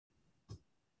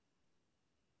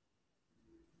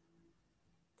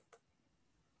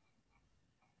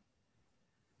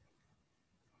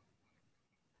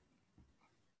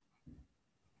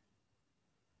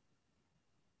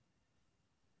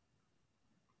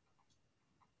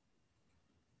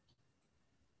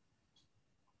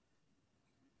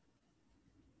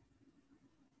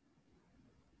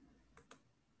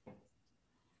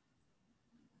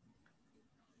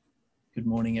Good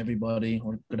morning, everybody,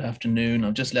 or good afternoon.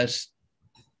 I'll just let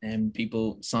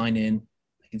people sign in.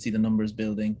 I can see the numbers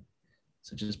building.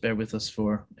 So just bear with us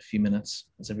for a few minutes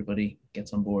as everybody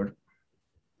gets on board.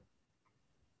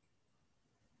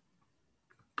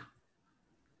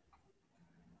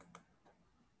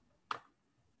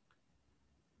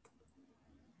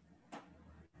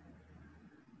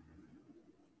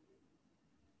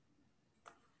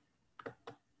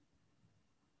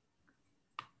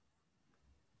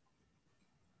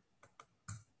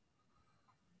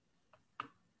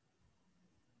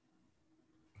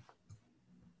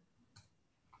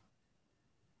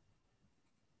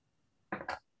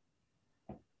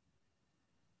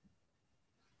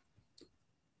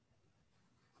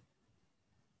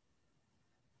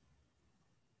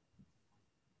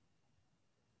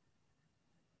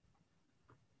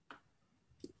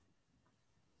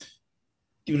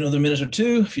 Give it another minute or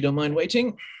two, if you don't mind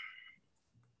waiting.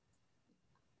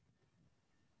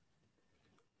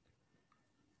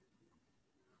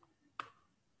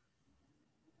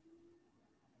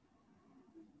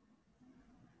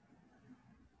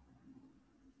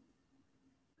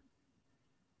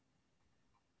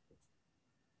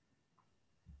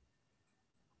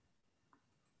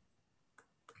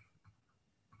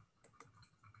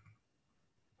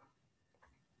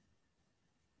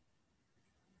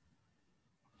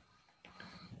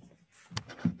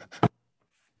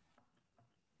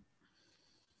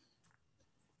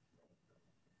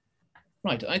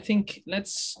 Right, I think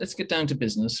let's get down to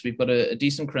business. We've got a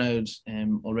decent crowd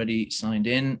already signed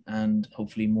in, and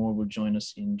hopefully more will join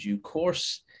us in due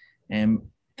course.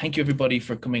 Thank you everybody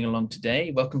for coming along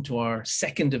today. Welcome to our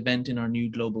second event in our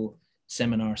new global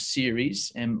seminar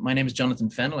series. My name is Jonathan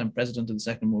Fennell. I'm president of the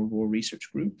Second World War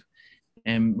Research Group.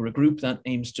 We're a group that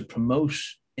aims to promote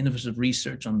innovative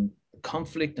research on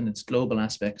conflict and its global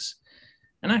aspects,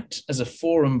 and act as a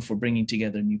forum for bringing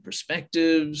together new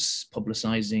perspectives,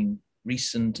 publicizing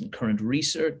recent and current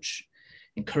research,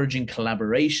 encouraging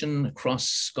collaboration across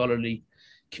scholarly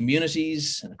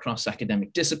communities and across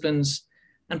academic disciplines,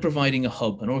 and providing a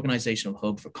hub, an organizational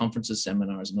hub for conferences,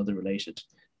 seminars, and other related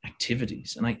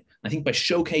activities. And I think by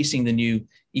showcasing the new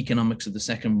Economics of the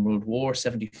Second World War,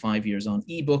 75 years on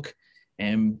eBook,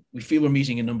 we feel we're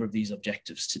meeting a number of these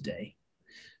objectives today.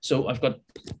 So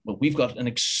we've got an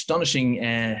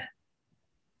astonishing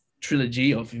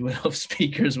trilogy of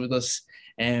speakers with us,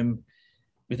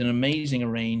 with an amazing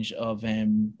range of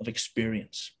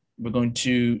experience. We're going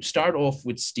to start off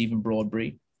with Stephen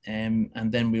Broadberry, and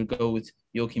then we'll go with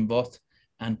Joachim Voth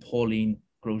and Pauline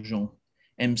Grosjean.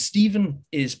 Stephen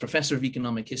is Professor of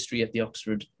Economic History at the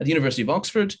University of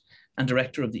Oxford and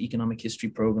Director of the Economic History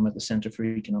Programme at the Centre for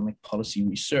Economic Policy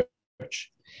Research.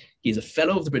 He is a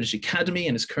Fellow of the British Academy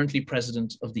and is currently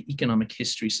President of the Economic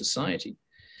History Society.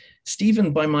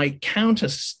 Stephen, by my count,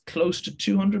 has close to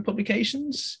 200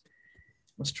 publications.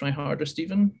 Let's try harder,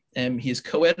 Stephen. He is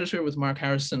co-editor with Mark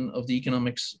Harrison of the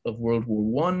Economics of World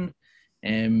War I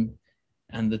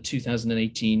and the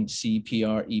 2018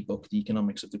 CPR ebook, The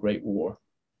Economics of the Great War.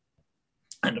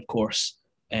 And of course,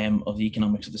 of the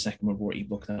Economics of the Second World War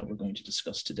ebook that we're going to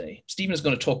discuss today. Stephen is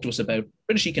going to talk to us about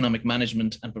British economic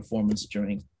management and performance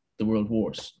during the World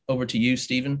Wars. Over to you,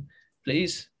 Stephen,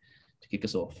 please, to kick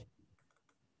us off.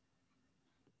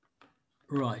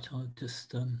 Right, I'll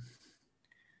just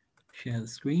share the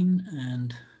screen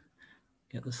and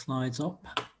get the slides up.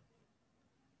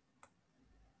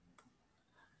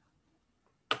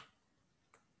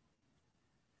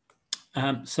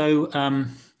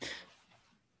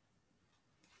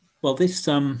 Well, this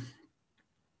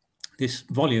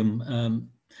volume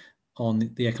on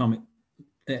the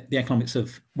economics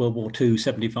of World War II,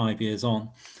 75 years on,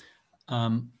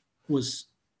 was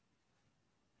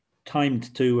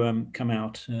timed to come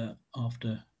out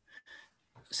after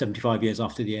 75 years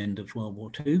after the end of World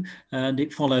War II, and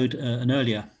it followed an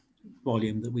earlier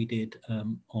volume that we did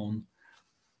on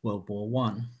World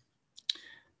War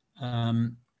I.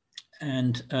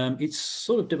 It's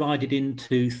sort of divided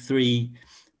into three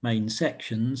main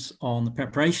sections on the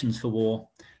preparations for war,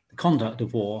 the conduct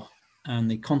of war,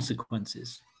 and the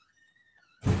consequences.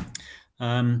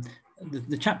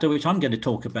 The chapter which I'm going to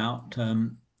talk about,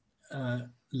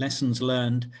 lessons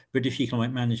learned, British economic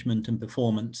management and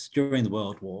performance during the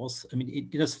World Wars. I mean,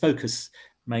 it does focus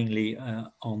mainly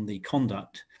on the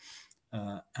conduct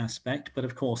aspect, but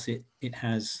of course it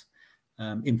has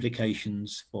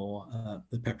implications for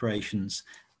the preparations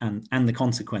and the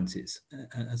consequences,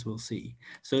 as we'll see.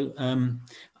 So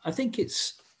I think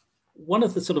it's one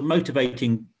of the sort of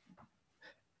motivating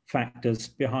factors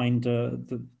behind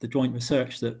the joint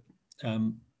research that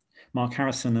Mark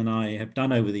Harrison and I have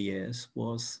done over the years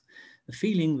was the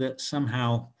feeling that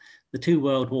somehow the two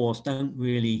world wars don't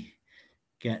really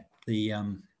get the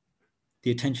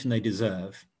attention they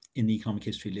deserve in the economic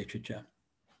history literature.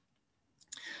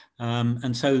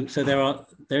 And so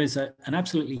there is an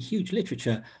absolutely huge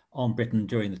literature on Britain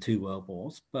during the two world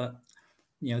wars, but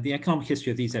the economic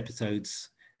history of these episodes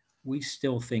we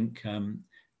still think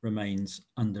remains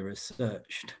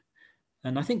under-researched.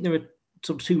 And I think there are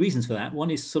sort of two reasons for that.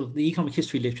 One is sort of the economic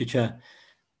history literature.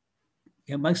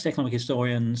 Most economic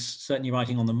historians, certainly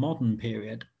writing on the modern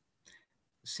period,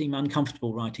 seem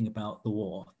uncomfortable writing about the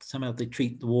war. Somehow they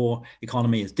treat the war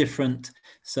economy as different.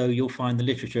 So you'll find the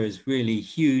literature is really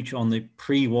huge on the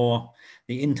pre-war,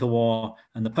 the interwar,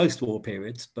 and the post-war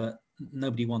periods, but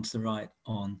nobody wants to write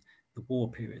on the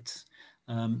war periods.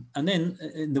 And then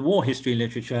in the war history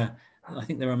literature, I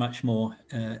think there are much more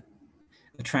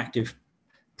attractive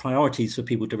priorities for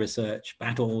people to research: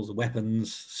 battles,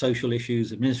 weapons, social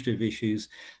issues, administrative issues,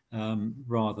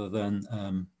 rather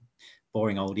than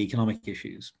boring old economic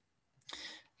issues.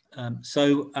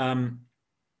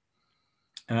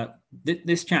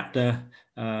 This chapter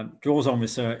draws on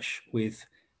research with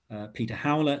Peter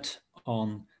Howlett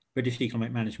on British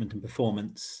economic management and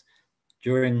performance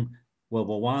during World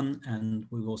War I, and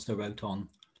we also wrote on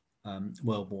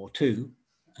World War II.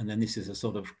 And then this is a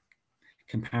sort of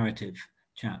comparative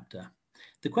chapter.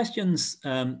 The questions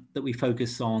that we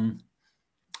focus on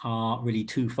are really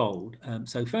twofold.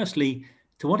 So firstly,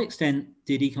 to what extent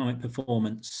did economic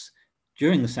performance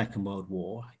during the Second World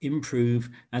War improve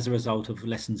as a result of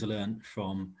lessons learned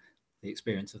from the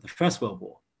experience of the First World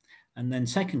War? And then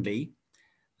secondly,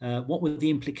 what were the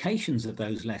implications of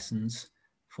those lessons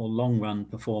for long-run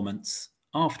performance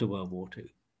after World War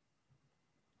II?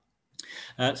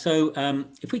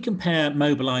 If we compare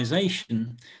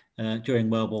mobilization during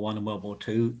World War I and World War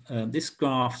II, this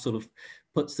graph sort of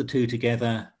puts the two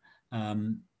together.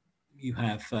 You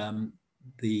have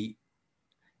the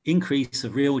increase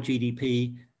of real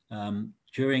GDP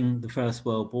during the First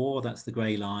World War, that's the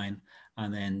grey line,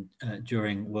 and then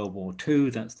during World War II,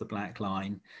 that's the black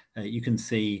line. You can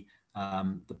see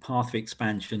the path of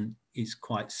expansion is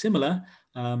quite similar.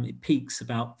 It peaks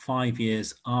about 5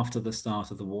 years after the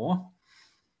start of the war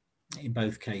in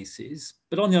both cases.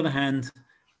 But on the other hand,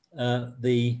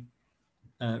 the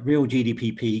real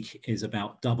GDP peak is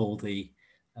about double the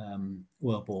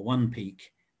World War I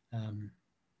peak.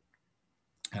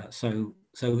 So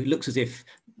it looks as if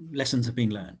lessons have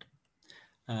been learned.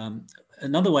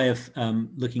 Another way of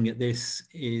looking at this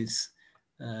is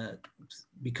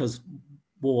because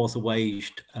wars are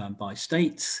waged by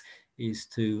states, is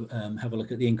to have a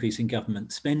look at the increase in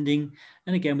government spending.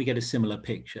 And again, we get a similar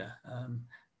picture.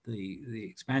 The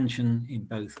expansion in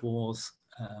both wars,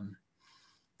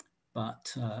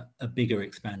 but a bigger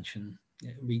expansion,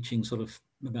 reaching sort of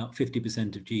about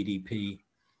 50% of GDP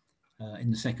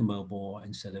in the Second World War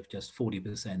instead of just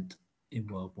 40% in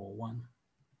World War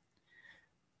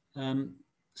I.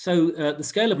 The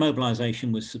scale of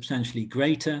mobilization was substantially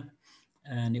greater,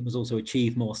 and it was also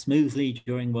achieved more smoothly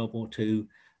during World War II,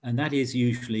 and that is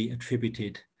usually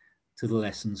attributed to the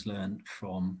lessons learned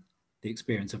from the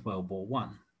experience of World War I.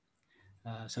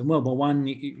 So in World War I,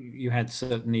 you had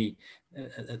certainly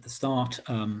at the start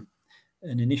an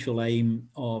initial aim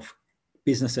of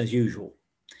business as usual,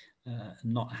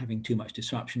 not having too much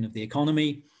disruption of the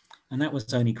economy, and that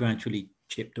was only gradually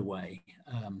chipped away.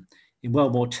 In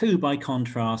World War II, by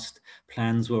contrast,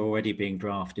 plans were already being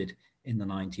drafted in the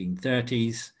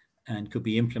 1930s and could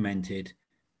be implemented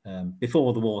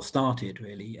before the war started,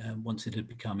 really, once it had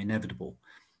become inevitable.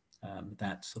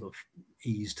 That sort of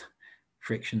eased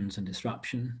frictions and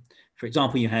disruption. For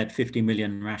example, you had 50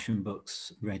 million ration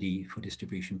books ready for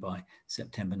distribution by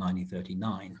September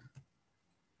 1939.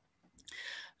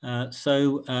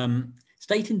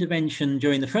 State intervention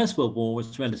during the First World War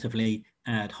was relatively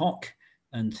ad hoc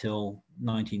until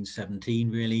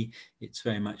 1917, really. It's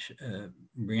very much a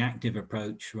reactive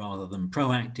approach rather than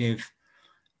proactive.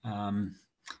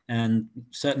 And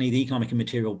certainly the economic and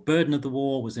material burden of the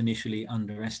war was initially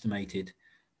underestimated.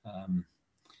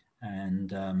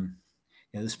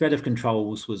 The spread of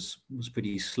controls was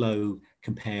pretty slow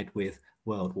compared with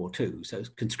World War II. So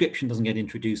conscription doesn't get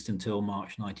introduced until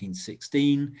March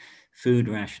 1916, food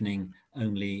rationing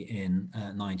only in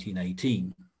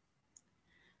 1918.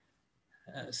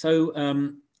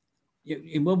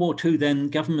 In World War II, then,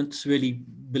 governments really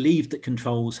believed that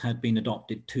controls had been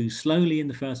adopted too slowly in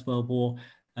the First World War,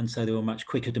 and so they were much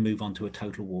quicker to move on to a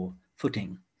total war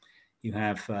footing. You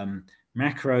have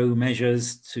macro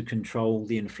measures to control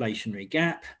the inflationary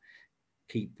gap,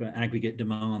 keep aggregate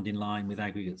demand in line with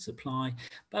aggregate supply,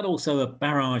 but also a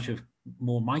barrage of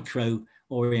more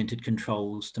micro-oriented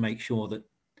controls to make sure that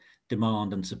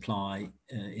demand and supply,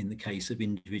 in the case of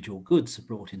individual goods, are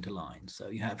brought into line. So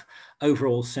you have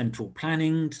overall central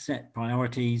planning to set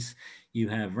priorities, you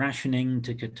have rationing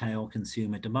to curtail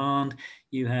consumer demand,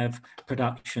 you have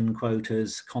production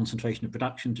quotas, concentration of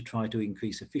production to try to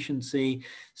increase efficiency,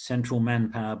 central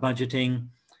manpower budgeting,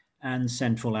 and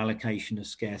central allocation of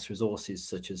scarce resources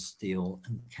such as steel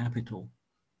and capital.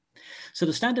 So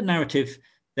the standard narrative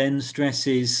then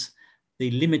stresses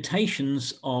the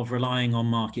limitations of relying on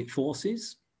market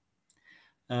forces.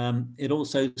 It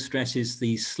also stresses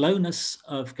the slowness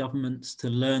of governments to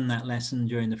learn that lesson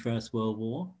during the First World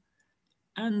War,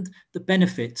 and the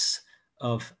benefits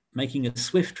of making a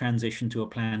swift transition to a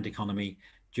planned economy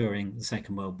during the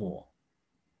Second World War.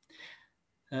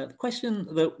 The question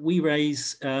that we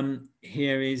raise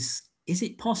here is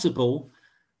it possible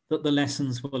that the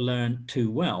lessons were learned too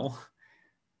well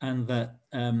and that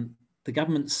the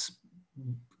governments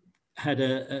had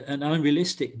an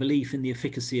unrealistic belief in the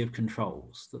efficacy of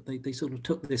controls, that they sort of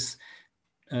took this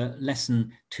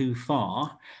lesson too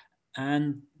far?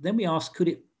 And then we ask, could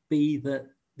it be that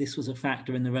this was a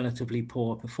factor in the relatively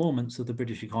poor performance of the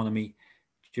British economy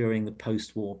during the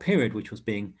post-war period, which was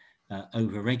being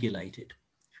over-regulated?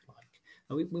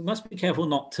 We must be careful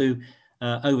not to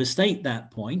overstate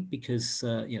that point, because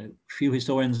few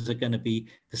historians are going to be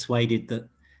persuaded that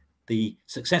the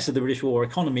success of the British war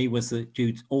economy was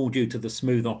all due to the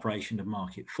smooth operation of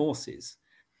market forces.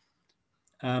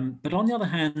 But on the other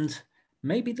hand,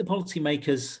 maybe the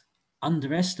policymakers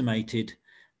underestimated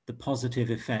the positive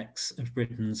effects of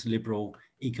Britain's liberal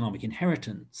economic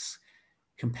inheritance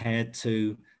compared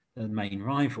to the main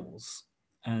rivals,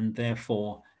 and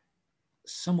therefore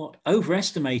somewhat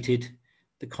overestimated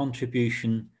the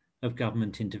contribution of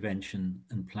government intervention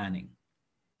and planning.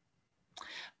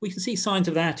 We can see signs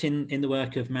of that in the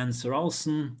work of Mansur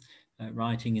Olsen,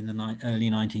 writing in the early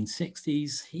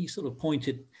 1960s. He sort of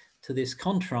pointed to this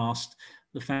contrast,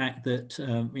 the fact that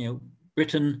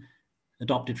Britain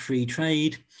adopted free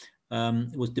trade,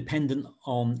 was dependent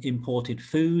on imported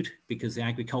food because the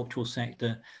agricultural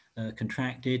sector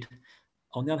contracted.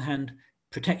 On the other hand,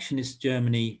 protectionist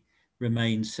Germany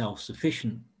remained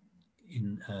self-sufficient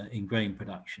in grain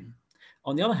production.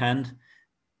 On the other hand,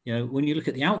 when you look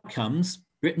at the outcomes,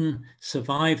 Britain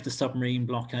survived the submarine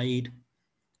blockade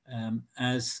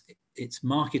as its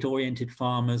market-oriented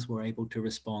farmers were able to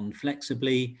respond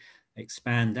flexibly,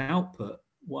 expand output,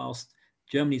 whilst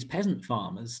Germany's peasant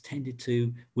farmers tended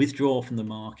to withdraw from the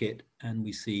market, and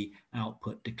we see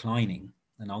output declining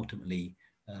and ultimately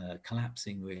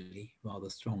collapsing really rather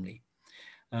strongly.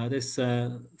 There's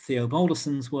Theo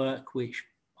Baldersson's work, which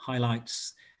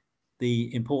highlights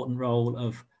the important role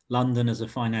of London as a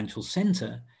financial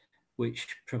centre, which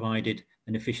provided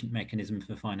an efficient mechanism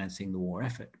for financing the war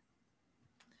effort.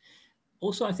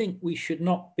 Also, I think we should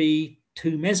not be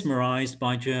too mesmerised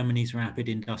by Germany's rapid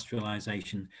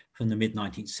industrialisation from the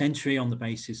mid-19th century on the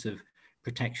basis of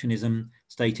protectionism,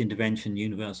 state intervention,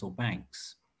 universal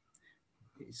banks.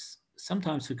 It's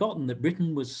sometimes forgotten that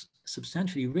Britain was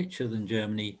substantially richer than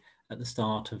Germany at the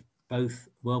start of both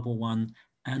World War I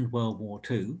and World War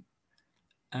II,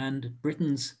 and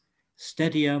Britain's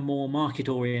steadier, more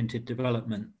market-oriented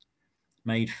development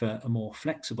made for a more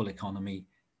flexible economy,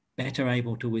 better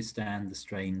able to withstand the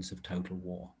strains of total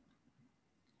war.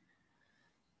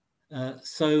 A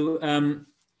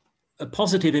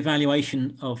positive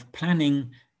evaluation of planning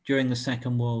during the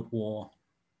Second World War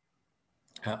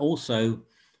also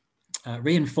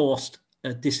reinforced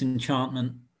a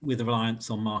disenchantment with the reliance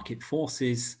on market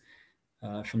forces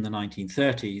from the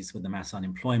 1930s with the mass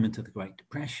unemployment of the Great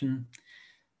Depression.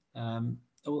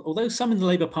 Although some in the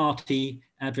Labour Party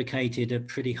advocated a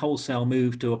pretty wholesale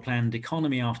move to a planned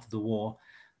economy after the war,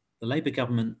 the Labour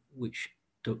government, which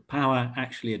took power,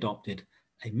 actually adopted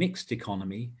a mixed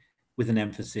economy with an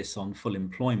emphasis on full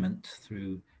employment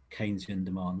through Keynesian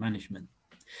demand management.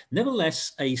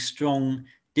 Nevertheless, a strong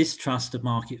distrust of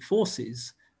market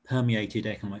forces permeated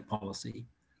economic policy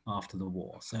after the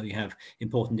war. So you have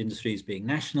important industries being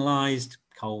nationalised,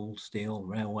 coal, steel,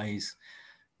 railways,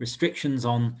 restrictions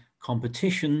on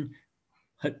competition,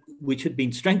 which had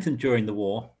been strengthened during the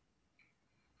war,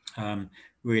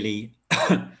 really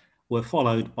were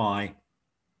followed by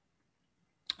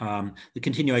the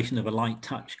continuation of a light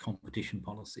touch competition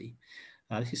policy.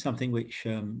 This is something which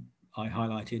I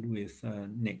highlighted with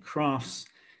Nick Crafts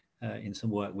in some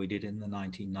work we did in the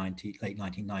late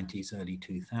 1990s, early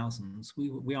 2000s.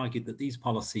 We argued that these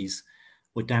policies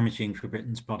were damaging for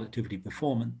Britain's productivity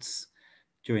performance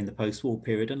during the post-war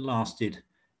period and lasted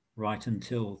right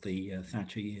until the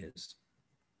Thatcher years.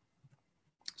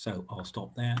 So I'll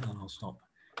stop there and I'll stop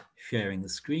sharing the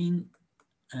screen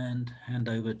and hand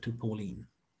over to Pauline.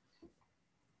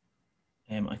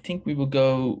 I think we will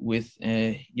go with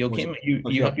Joachim.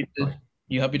 You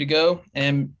happy to go?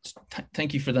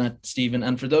 Thank you for that, Stephen.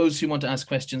 And for those who want to ask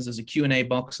questions, there's a Q&A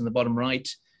box in the bottom right.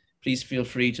 Please feel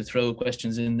free to throw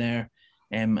questions in there,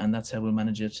 and that's how we'll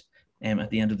manage it at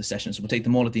the end of the session. So we'll take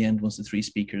them all at the end once the three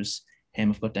speakers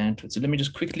have got down to it. So let me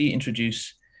just quickly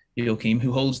introduce Joachim,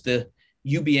 who holds the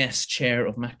UBS Chair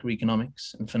of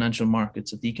Macroeconomics and Financial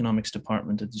Markets at the Economics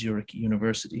Department at Zurich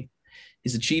University.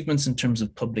 His achievements in terms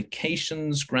of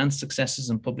publications, grant successes,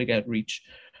 and public outreach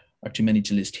are too many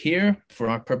to list here. For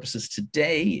our purposes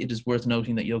today, it is worth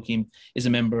noting that Joachim is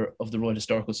a member of the Royal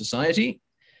Historical Society,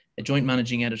 a joint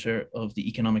managing editor of the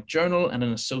Economic Journal, and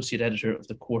an associate editor of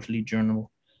the Quarterly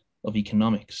Journal of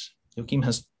Economics. Joachim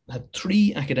has had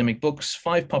 3 academic books,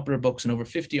 5 popular books, and over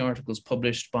 50 articles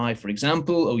published by, for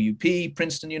example, OUP,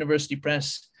 Princeton University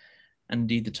Press, and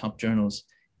indeed the top journals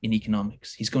in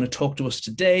economics. He's going to talk to us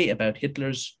today about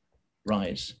Hitler's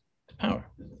rise to power.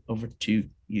 Over to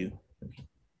you.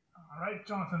 All right,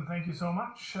 Jonathan, thank you so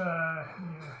much. I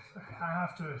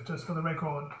have to, just for the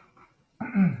record,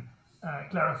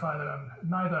 clarify that I'm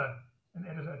neither an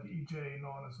editor at the EJ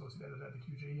nor an associate editor at the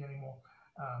QJE anymore.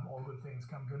 All good things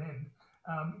come to an end.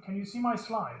 Can you see my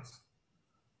slides?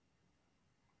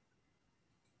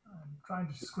 I'm trying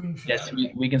to screen share. Yes,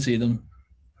 we can see them.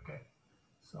 Okay,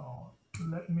 so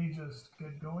let me just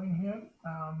get going here.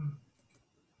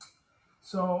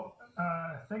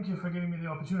 Thank you for giving me the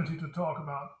opportunity to talk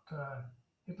about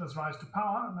Hitler's rise to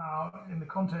power. Now, in the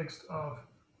context of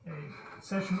a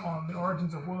session on the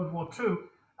origins of World War II,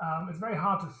 it's very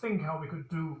hard to think how we could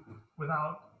do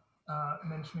without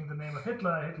mentioning the name of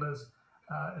Hitler. Hitler's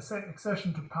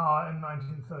accession to power in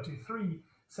 1933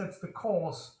 sets the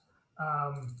course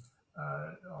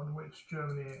on which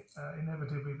Germany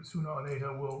inevitably sooner or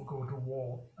later will go to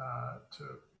war to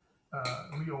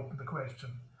reopen the question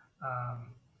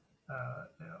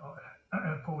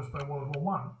posed by World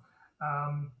War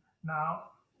I. Now,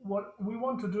 what we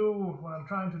want to do, what I'm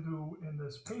trying to do in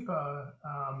this paper,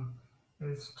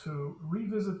 is to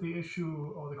revisit the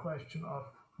issue or the question of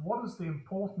what is the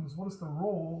importance, what is the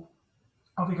role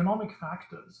of economic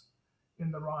factors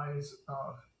in the rise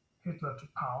of Hitler to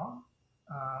power,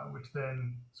 which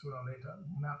then sooner or later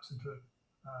maps into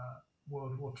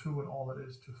World War II and all that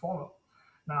is to follow.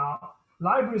 Now,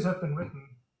 libraries have been written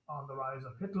on the rise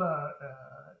of Hitler,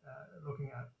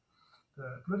 looking at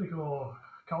the political,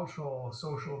 cultural,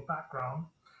 social background.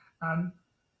 And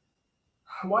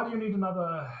why do you need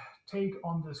another take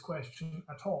on this question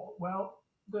at all? Well,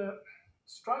 the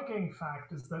striking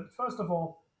fact is that, first of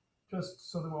all,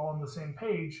 just so that we're all on the same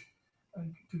page,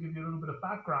 and to give you a little bit of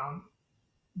background,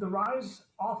 the rise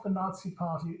of the Nazi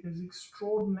Party is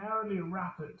extraordinarily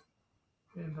rapid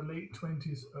in the late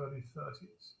 20s, early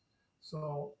 30s.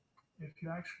 So if you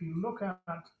actually look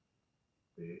at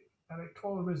the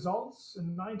electoral results,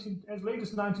 as late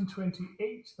as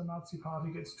 1928, the Nazi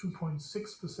Party gets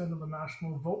 2.6% of the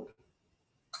national vote.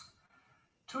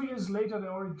 2 years later, they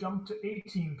already jumped to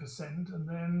 18%, and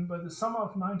then by the summer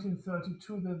of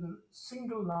 1932, they're the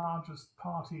single largest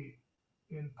party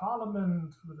in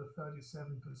parliament with a 37%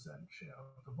 share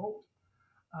of the vote.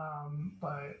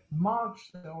 By March,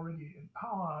 they're already in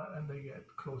power and they get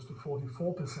close to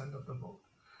 44% of the vote.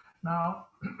 Now,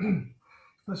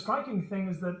 the striking thing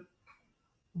is that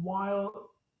while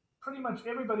pretty much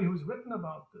everybody who's written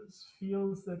about this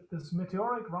feels that this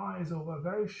meteoric rise over a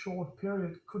very short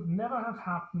period could never have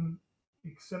happened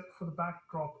except for the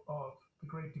backdrop of the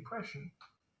Great Depression,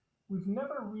 we've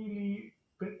never really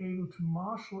been able to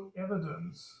marshal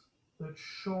evidence that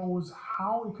shows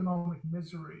how economic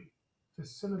misery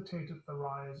facilitated the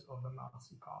rise of the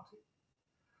Nazi Party.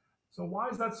 So why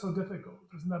is that so difficult?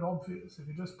 Isn't that obvious? If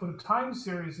you just put a time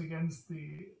series against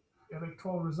the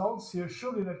electoral results here,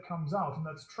 surely that comes out, and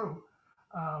that's true.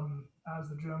 As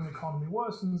the German economy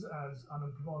worsens, as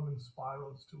unemployment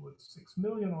spirals towards 6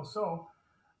 million or so,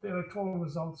 the electoral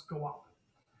results go up.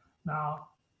 Now,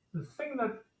 the thing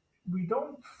that we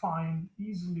don't find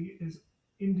easily is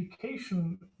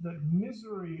indication that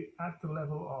misery at the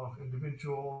level of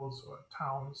individuals or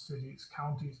towns, cities,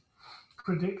 counties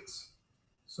predicts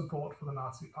support for the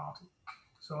Nazi Party.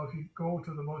 So if you go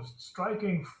to the most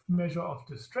striking measure of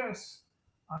distress,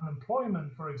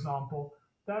 unemployment, for example,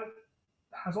 that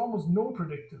has almost no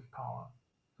predictive power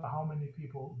for how many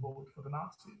people vote for the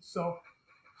Nazis. So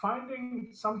finding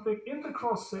something in the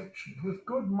cross-section with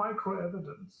good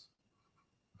micro-evidence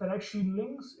that actually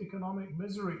links economic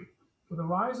misery with the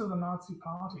rise of the Nazi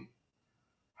Party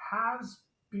has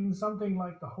been something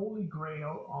like the holy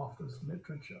grail of this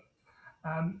literature.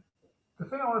 And the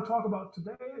thing I want to talk about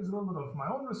today is a little bit of my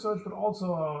own research, but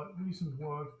also recent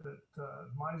work that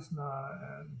Meissner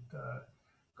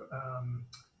and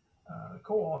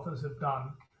co-authors have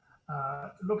done,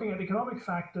 looking at economic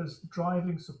factors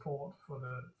driving support for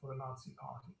the Nazi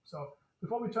Party. So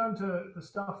before we turn to the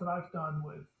stuff that I've done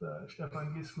with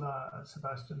Stefan Gisler,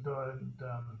 Sebastian Doerr, and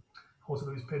José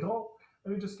Luis Pedro,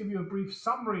 let me just give you a brief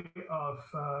summary of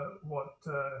what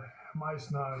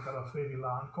Meissner,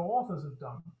 Galafredi-La, and co-authors have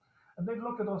done. And they've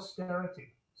looked at austerity.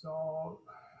 So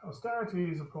austerity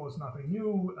is, of course, nothing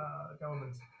new.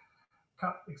 Governments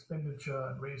cut expenditure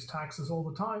and raise taxes all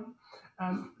the time.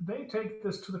 And they take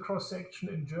this to the cross-section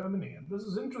in Germany. And this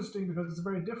is interesting because it's a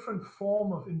very different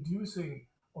form of inducing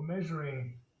or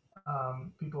measuring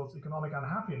people's economic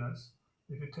unhappiness.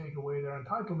 If you take away their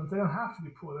entitlements, they don't have to be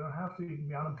poor, they don't have to even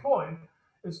be unemployed.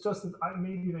 It's just that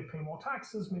maybe they pay more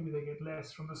taxes, maybe they get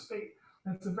less from the state.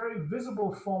 And it's a very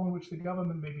visible form in which the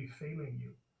government may be failing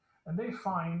you. And they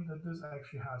find that this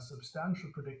actually has substantial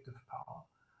predictive power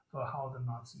for how the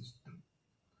Nazis do.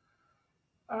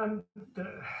 And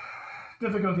the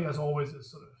difficulty, as always, is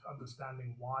sort of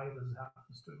understanding why this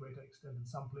happens to a greater extent in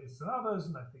some places than others.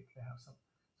 And I think they have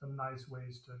some nice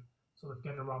ways to sort of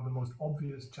get around the most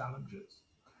obvious challenges.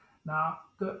 Now,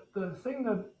 the thing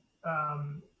that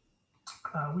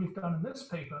we've done in this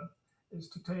paper is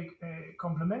to take a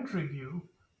complementary view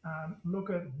and look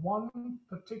at one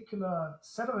particular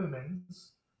set of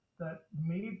events that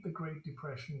made the Great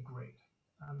Depression great.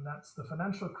 And that's the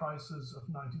financial crisis of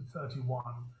 1931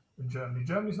 in Germany.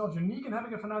 Germany is not unique in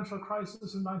having a financial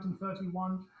crisis in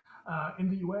 1931. In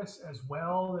the US as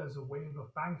well, there's a wave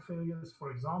of bank failures,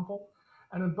 for example.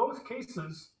 And in both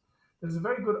cases, there's a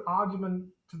very good argument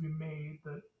to be made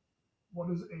that what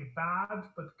is a bad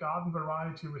but garden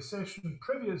variety recession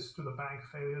previous to the bank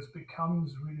failures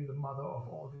becomes really the mother of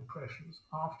all depressions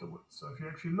afterwards. So if you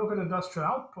actually look at industrial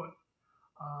output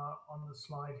on the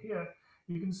slide here,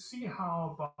 you can see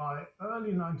how by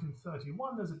early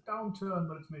 1931, there's a downturn,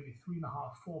 but it's maybe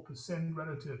 3.5–4%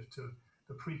 relative to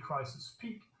the pre-crisis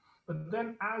peak. But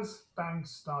then as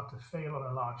banks start to fail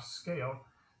on a large scale,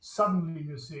 suddenly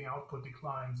you're seeing output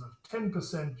declines of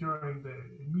 10% during the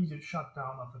immediate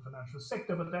shutdown of the financial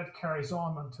sector, but that carries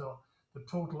on until the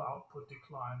total output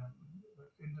decline in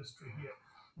the industry here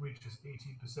reaches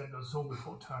 18% or so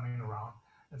before turning around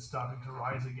and starting to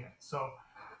rise again. So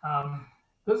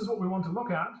this is what we want to look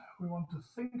at. We want to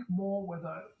think more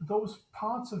whether those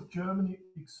parts of Germany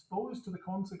exposed to the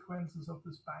consequences of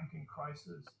this banking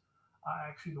crisis are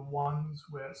actually the ones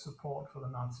where support for the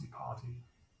Nazi Party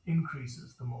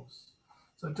increases the most.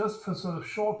 So just for sort of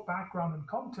short background and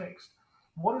context,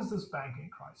 what is this banking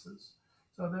crisis?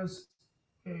 So there's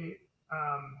a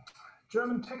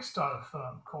German textile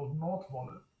firm called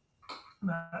Nordwolle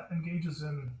that engages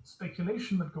in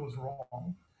speculation that goes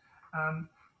wrong. And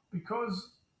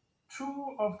because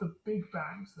two of the big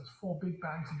banks, there's 4 big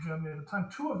banks in Germany at the time,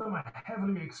 2 of them are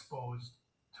heavily exposed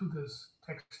to this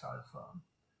textile firm,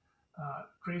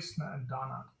 Dresdner and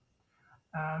Danat.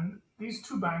 And these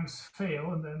 2 banks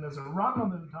fail, and then there's a run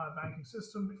on the entire banking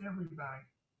system. Every bank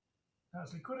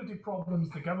has liquidity problems.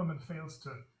 The government fails to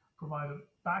provide a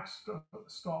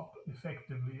backstop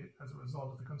effectively as a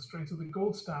result of the constraints of the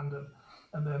gold standard.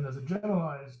 And then there's a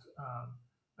generalized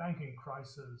banking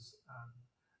crisis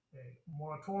and a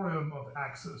moratorium of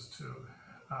access to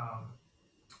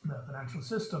the financial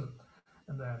system.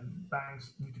 And then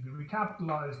banks need to be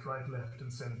recapitalized right, left,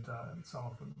 and center, and some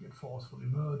of them get forcefully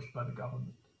merged by the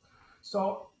government.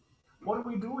 So what do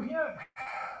we do here?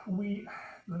 Let me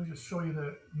just show you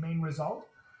the main result.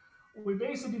 We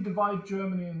basically divide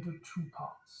Germany into 2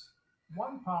 parts.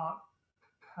 One part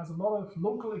has a lot of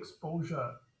local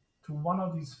exposure to one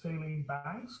of these failing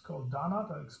banks called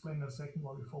Danat. I'll explain in a second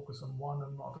why we focus on one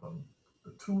and not on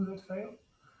the 2 that fail.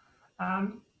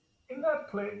 And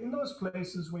in those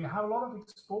places where you have a lot of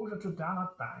exposure to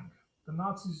Danat Bank, the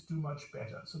Nazis do much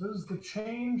better. So this is the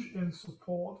change in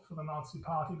support for the Nazi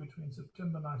Party between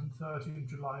September 1930 and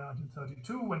July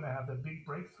 1932, when they have their big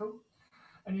breakthrough.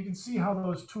 And you can see how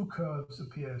those 2 curves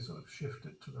appear sort of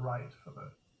shifted to the right for the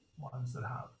ones that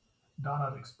have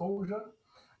Danat exposure.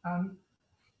 And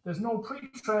there's no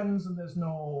pre-trends and there's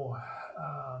no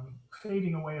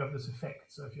fading away of this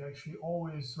effect. So if you actually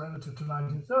always, relative to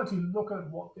 1930, look at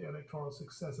what the electoral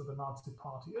success of the Nazi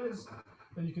Party is,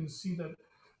 then you can see that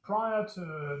prior to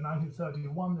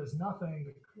 1931, there's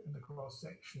nothing in the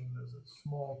cross-section. There's a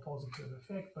small positive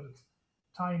effect, but it's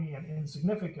tiny and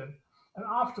insignificant. And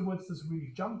afterwards, this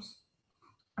really jumps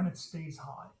and it stays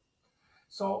high.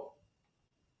 So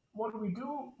what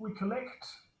do? We collect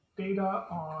data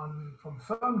from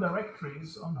firm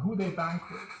directories on who they bank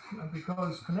with. And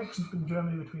because connections in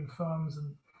Germany between firms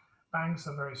and banks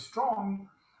are very strong,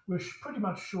 we're pretty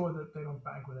much sure that they don't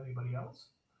bank with anybody else.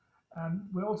 And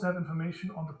we also have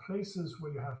information on the places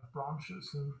where you have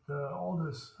branches. And all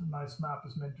this nice map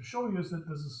is meant to show you is that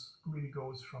really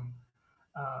goes from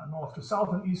north to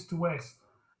south and east to west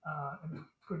in a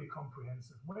pretty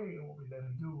comprehensive way. And what we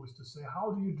then do is to say,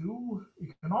 how do you do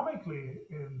economically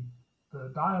in the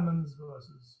diamonds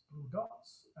versus blue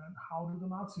dots, and how do the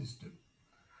Nazis do?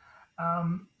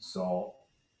 So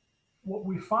what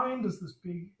we find is this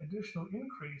big additional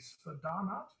increase for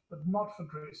Danat, but not for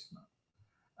Dresdner.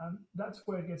 And that's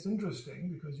where it gets interesting,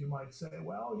 because you might say,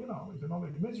 well,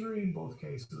 economic misery, in both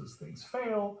cases, things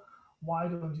fail. Why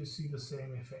don't you see the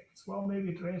same effects? Well,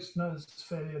 maybe Dresdner's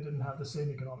failure didn't have the same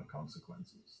economic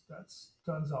consequences. That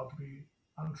turns out to be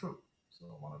untrue.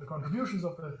 So one of the contributions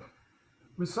of the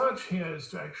research here is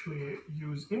to actually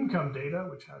use income data,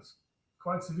 which has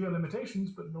quite severe limitations,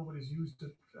 but nobody's used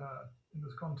it in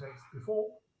this context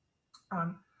before.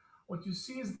 And what you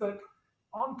see is that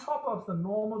on top of the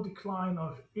normal decline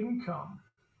of income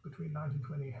between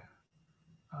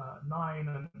 1929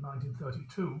 and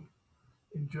 1932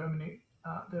 in Germany,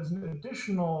 there's an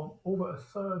additional over a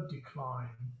third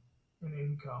decline in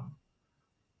income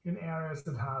in areas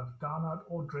that have Danat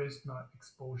or Dresdner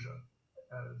exposure,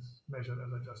 as measured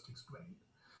as I just explained.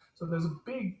 So there's a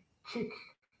big kick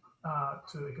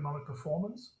to economic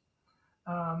performance,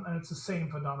 and it's the same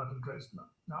for Danat and Dresdner.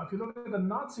 Now, if you look at the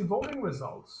Nazi voting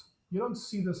results, you don't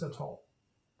see this at all.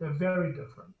 They're very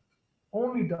different.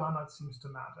 Only Danat seems to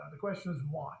matter. The question is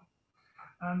why?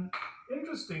 And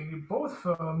interestingly, both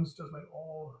firms, just like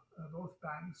both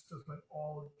banks, just like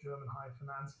all German high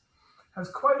finance, has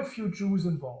quite a few Jews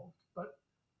involved. But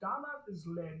Danat is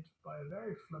led by a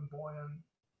very flamboyant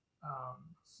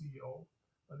CEO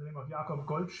by the name of Jakob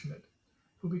Goldschmidt,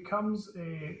 who becomes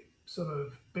a sort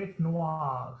of bête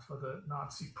noire for the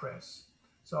Nazi press.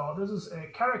 So this is a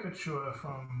caricature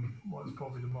from what is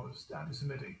probably the most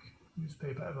anti-Semitic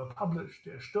newspaper ever published,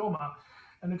 Der Stürmer,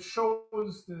 and it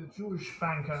shows the Jewish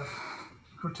banker,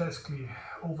 grotesquely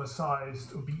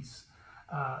oversized, obese,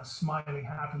 smiling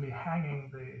happily, hanging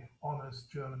the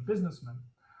honest German businessman.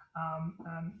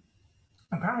 And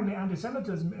apparently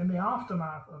anti-Semitism in the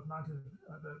aftermath of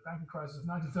the banking crisis of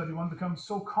 1931 becomes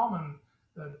so common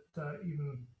that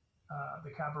even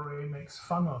the cabaret makes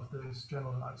fun of this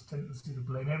generalized tendency to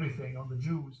blame everything on the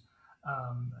Jews,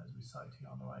 as we cite here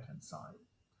on the right-hand side.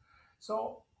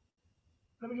 So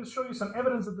let me just show you some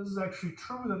evidence that this is actually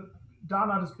true, that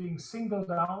Danat is being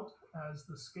singled out as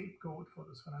the scapegoat for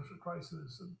this financial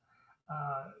crisis. And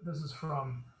this is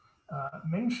from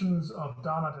mentions of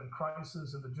Danat and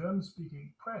crisis in the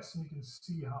German-speaking press, and you can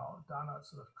see how Danat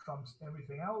sort of trumps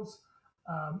everything else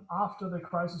after the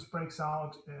crisis breaks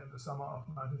out in the summer of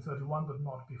 1931, but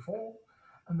not before.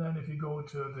 And then if you go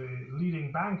to the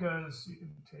leading bankers, you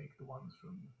can take the ones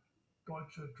from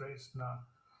Deutsche, Dresdner.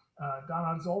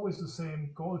 Danat is always the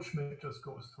same. Goldschmidt just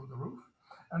goes through the roof.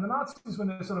 And the Nazis, when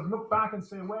they sort of look back and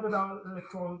say, where did our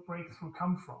electoral breakthrough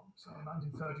come from? So in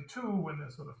 1932, when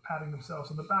they're sort of patting themselves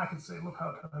on the back and say, look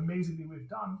how amazingly we've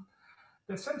done,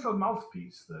 their central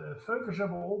mouthpiece, the Völkischer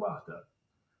Beobachter,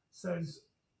 says,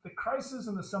 the crisis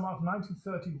in the summer of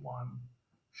 1931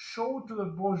 showed to the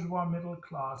bourgeois middle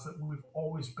class that we've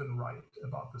always been right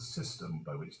about the system,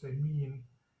 by which they mean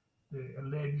the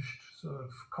alleged sort of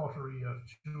coterie of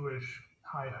Jewish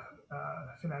high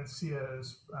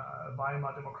financiers,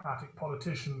 Weimar democratic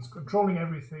politicians controlling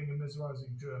everything and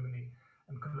mesmerizing Germany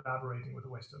and collaborating with the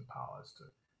Western powers to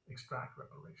extract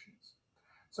reparations.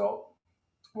 So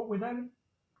what we then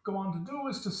go on to do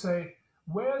is to say,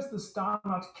 where's the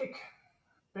Danat kick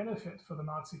benefit for the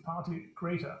Nazi party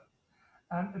greater?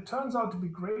 And it turns out to be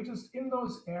greatest in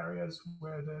those areas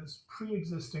where there's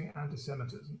pre-existing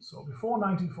anti-Semitism. So before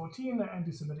 1914, there are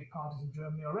anti-Semitic parties in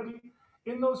Germany already.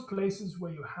 In those places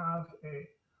where you have a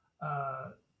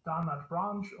Danat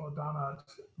branch or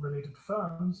Danat-related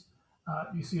firms,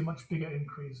 you see a much bigger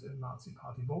increase in Nazi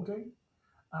party voting.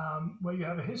 Where you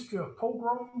have a history of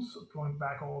pogroms, going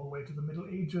back all the way to the Middle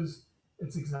Ages,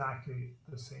 it's exactly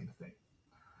the same thing.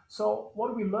 So what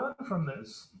do we learn from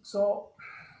this? So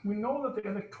we know that the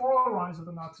electoral rise of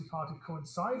the Nazi party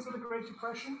coincides with the Great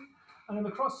Depression, and in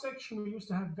the cross-section we used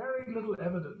to have very little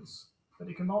evidence that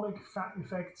economic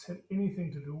effects had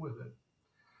anything to do with it.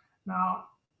 Now,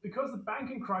 because the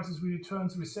banking crisis really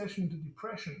turns recession into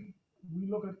depression, we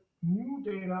look at new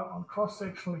data on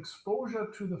cross-sectional exposure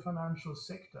to the financial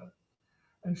sector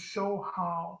and show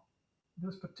how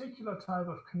this particular type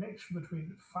of connection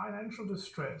between financial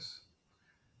distress,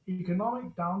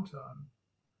 economic downturn,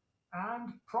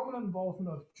 And prominent involvement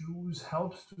of Jews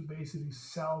helps to basically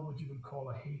sell what you would call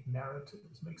a hate narrative.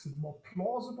 This makes it more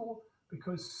plausible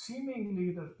because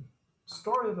seemingly the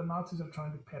story that the Nazis are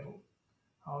trying to peddle,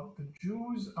 how the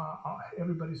Jews are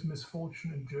everybody's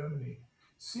misfortune in Germany,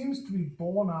 seems to be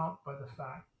borne out by the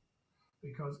fact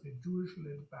because a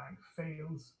Jewish-led bank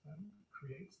fails and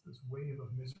creates this wave of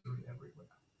misery everywhere.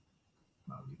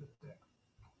 I'll leave it there.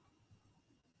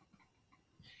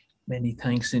 Many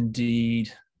thanks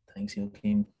indeed. Thanks,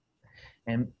 Joachim.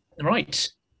 Right,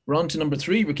 we're on to number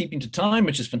 3. We're keeping to time,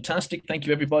 which is fantastic. Thank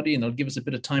you, everybody. And I'll give us a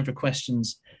bit of time for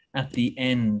questions at the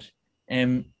end.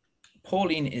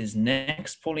 Pauline is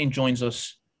next. Pauline joins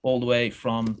us all the way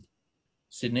from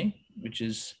Sydney, which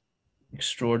is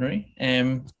extraordinary.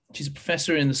 She's a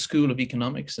professor in the School of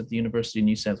Economics at the University of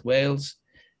New South Wales,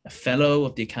 a fellow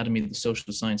of the Academy of the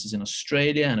Social Sciences in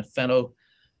Australia, and a fellow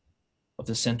of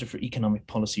the Centre for Economic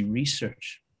Policy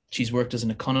Research. She's worked as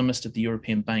an economist at the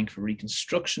European Bank for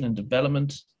Reconstruction and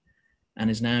Development, and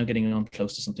is now getting on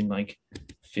close to something like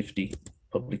 50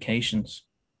 publications.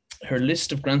 Her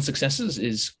list of grant successes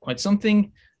is quite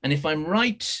something, and if I'm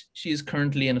right, she is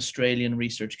currently an Australian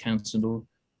Research Council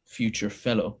Future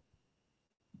Fellow.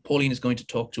 Pauline is going to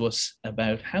talk to us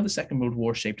about how the Second World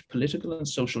War shaped political and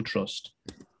social trust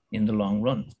in the long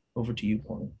run. Over to you,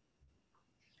 Pauline.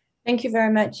 Thank you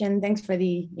very much, and thanks for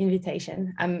the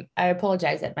invitation. I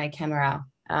apologize that my camera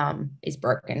is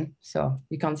broken, so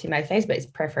you can't see my face, but it's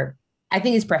preferable. I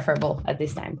think it's preferable at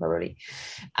this time, probably.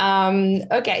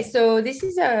 Okay, so this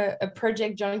is a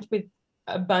project joined with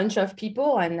a bunch of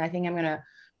people, and I think I'm going to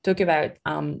talk about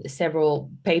several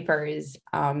papers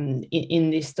in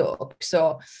this talk.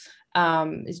 So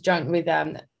it's joined with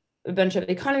a bunch of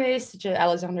economists, such as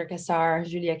Alexander Kassar,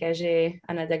 Julia Cagé,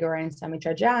 Anna Dagora, and Sami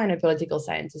Chaja, and a political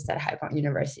scientist at High Point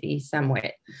University,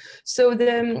 Samway. So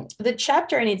the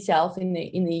chapter in itself in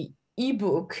the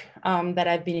eBook that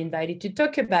I've been invited to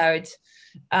talk about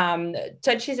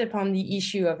touches upon the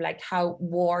issue of like how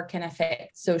war can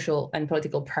affect social and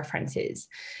political preferences.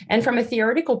 And from a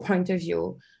theoretical point of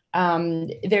view,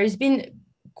 there's been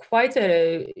quite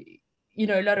a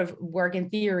lot of work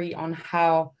in theory on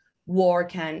how war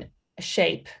can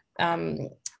shape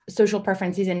social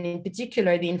preferences, and in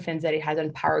particular the influence that it has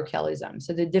on parochialism.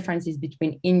 So the differences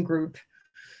between in-group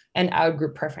and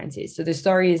out-group preferences. So the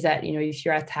story is that, if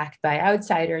you're attacked by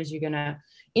outsiders, you're going to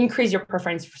increase your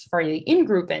preference for the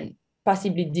in-group and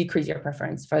possibly decrease your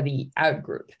preference for the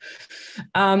out-group.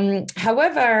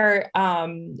 However,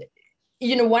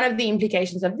 one of the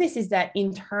implications of this is that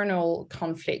internal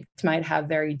conflict might have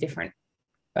very different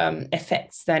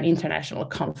effects that international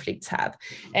conflicts have.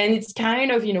 And it's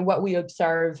kind of, what we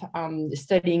observe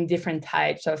studying different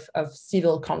types of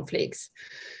civil conflicts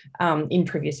in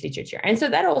previous literature. And so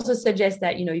that also suggests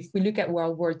that, if we look at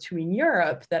World War II in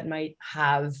Europe, that might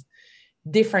have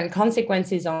different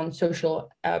consequences on social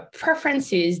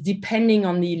preferences, depending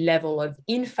on the level of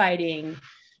infighting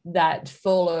that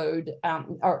followed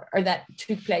or that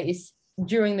took place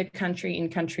during the country in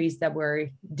countries that were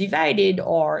divided,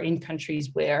 or in countries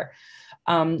where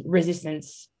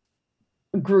resistance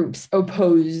groups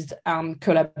opposed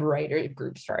collaborator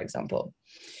groups, for example.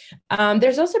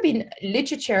 There's also been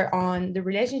literature on the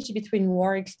relationship between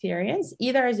war experience,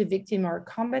 either as a victim or a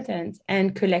combatant,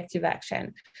 and collective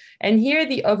action. And here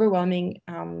the overwhelming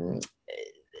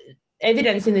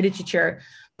evidence in the literature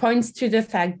points to the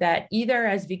fact that either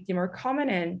as victim or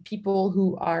combatant, people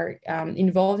who are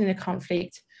involved in a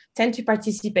conflict tend to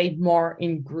participate more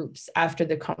in groups after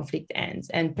the conflict ends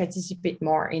and participate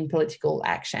more in political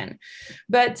action.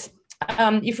 But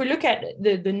if we look at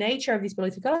the nature of this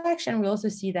political action, we also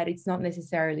see that it's not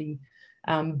necessarily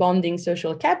bonding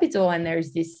social capital. And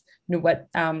there's this, what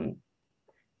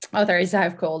authors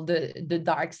have called the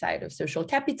dark side of social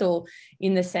capital,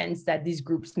 in the sense that these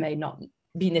groups may not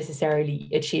be necessarily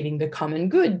achieving the common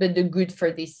good, but the good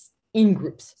for these in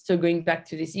groups. So going back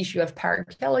to this issue of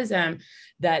parochialism,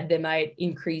 that they might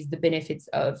increase the benefits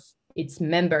of its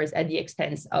members at the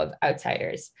expense of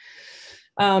outsiders.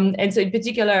 And so in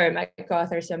particular, my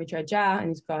co-author Sami Chaja and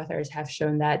his co-authors have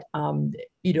shown that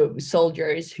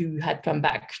soldiers who had come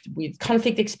back with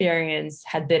conflict experience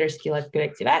had better skill at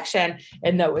collective action,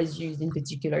 and that was used in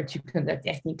particular to conduct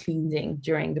ethnic cleansing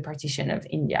during the partition of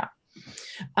India.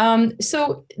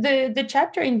 So the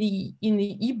chapter in the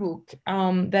ebook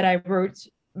that I wrote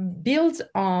builds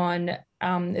on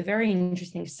a very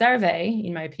interesting survey,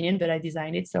 in my opinion, but I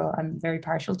designed it, so I'm very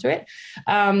partial to it.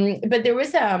 But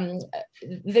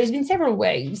there's been several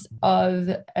waves of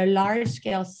a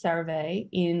large-scale survey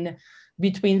in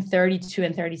between 32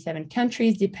 and 37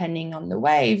 countries, depending on the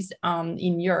waves,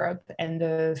 in Europe and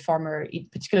in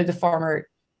particular the former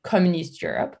communist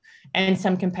Europe, and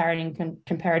some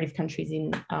comparative countries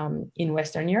in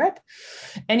Western Europe.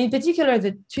 And in particular,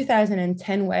 the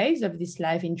 2010 waves of this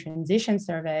Life in Transition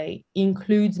survey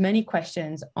includes many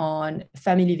questions on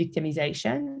family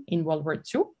victimization in World War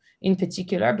II in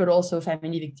particular, but also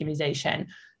family victimization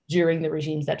during the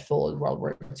regimes that followed World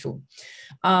War II.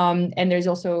 And there's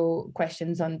also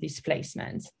questions on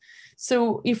displacement.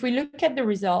 So if we look at the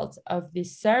results of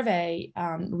this survey,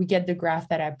 we get the graph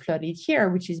that I plotted here,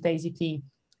 which is basically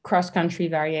cross-country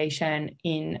variation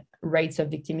in rates of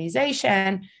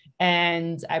victimization.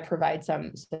 And I provide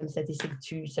some statistics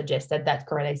to suggest that that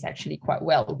correlates actually quite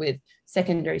well with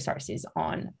secondary sources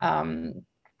on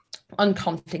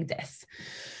conflict deaths.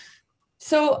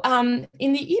 So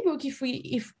in the ebook,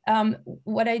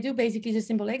 what I do basically is a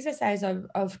simple exercise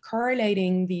of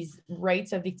correlating these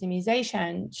rates of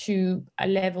victimization to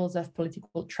levels of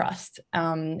political trust.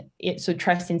 So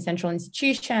trust in central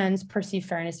institutions, perceived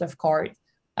fairness of courts,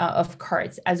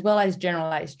 as well as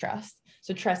generalized trust.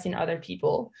 So trust in other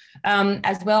people,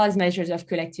 as well as measures of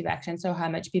collective action. So how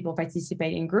much people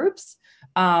participate in groups,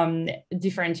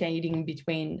 differentiating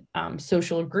between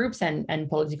social groups and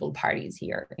political parties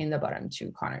here in the bottom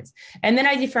two corners. And then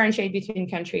I differentiate between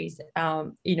countries,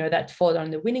 that fought on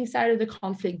the winning side of the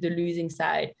conflict, the losing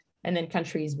side, and then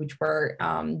countries which were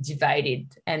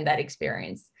divided and that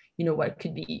experience, what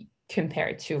could be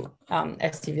compared to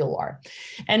a civil war.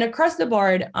 And across the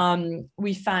board,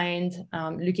 we find,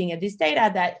 looking at this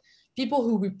data, that people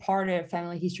who report a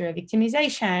family history of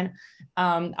victimization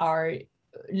are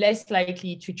less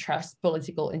likely to trust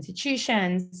political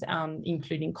institutions,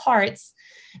 including courts,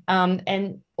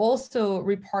 and also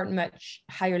report much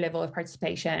higher level of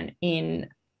participation in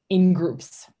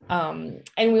groups. And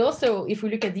we also, if we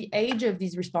look at the age of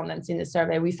these respondents in the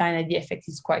survey, we find that the effect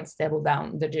is quite stable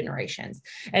down the generations.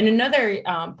 And another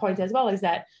point as well is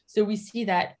that, so we see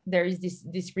that there is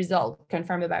this result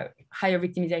confirmed about higher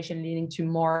victimization leading to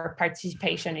more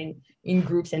participation in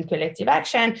groups and collective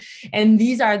action. And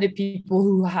these are the people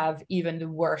who have even the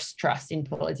worst trust in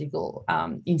political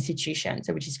institutions,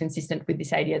 so which is consistent with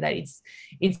this idea that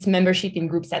it's membership in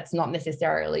groups that's not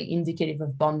necessarily indicative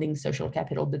of bonding social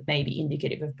capital, but maybe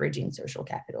indicative of bridging social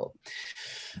capital.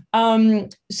 I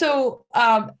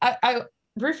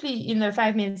briefly, in the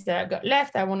 5 minutes that I've got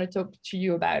left, I want to talk to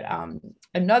you about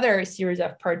another series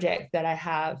of projects that I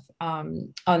have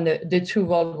on the two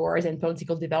world wars and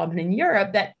political development in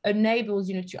Europe that enables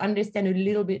to understand a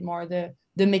little bit more the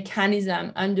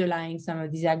mechanism underlying some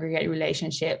of these aggregate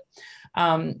relationships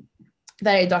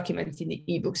that I document in the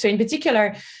ebook. So in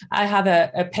particular, I have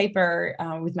a paper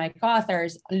with my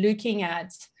co-authors looking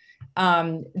at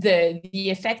the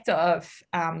effect of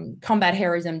combat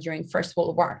heroism during the First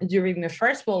World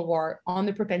War on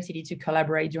the propensity to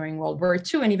collaborate during World War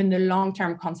II, and even the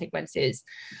long-term consequences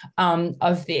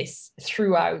of this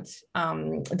throughout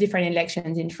different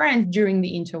elections in France during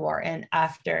the interwar and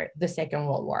after the Second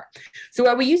World War. So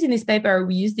what we use in this paper,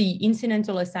 we use the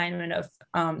incidental assignment of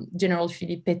General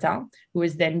Philippe Pétain, who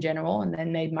was then general and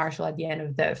then made marshal at the end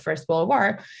of the First World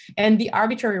War, and the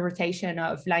arbitrary rotation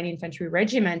of line infantry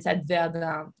regiments at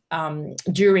Verdun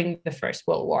during the First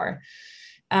World War.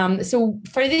 So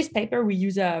for this paper, we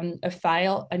use an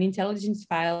intelligence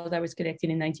file that was collected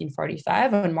in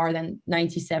 1945 on more than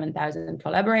 97,000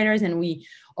 collaborators, and we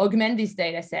augment this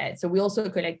data set. So we also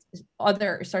collect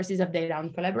other sources of data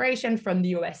on collaboration from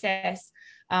the OSS,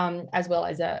 as well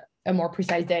as a more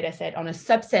precise data set on a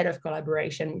subset of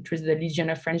collaboration, which was the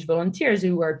Legion of French Volunteers,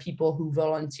 who were people who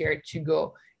volunteered to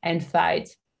go and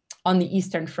fight on the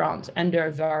Eastern Front under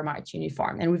a Wehrmacht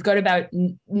uniform. And we've got about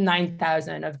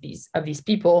 9,000 of these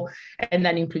people, and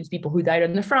that includes people who died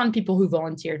on the front, people who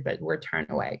volunteered but were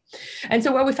turned away. And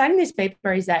so what we find in this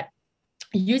paper is that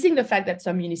using the fact that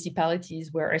some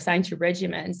municipalities were assigned to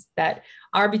regiments that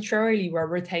arbitrarily were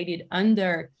rotated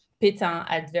under Pétain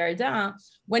at Verdun,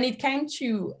 when it came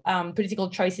to political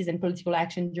choices and political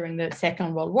action during the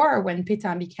Second World War, when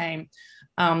Pétain became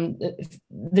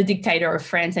the dictator of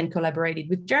France and collaborated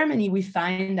with Germany, we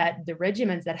find that the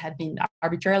regiments that had been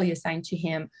arbitrarily assigned to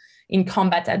him in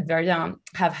combat at Verdun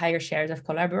have higher shares of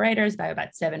collaborators by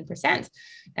about 7%,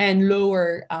 and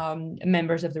lower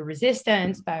members of the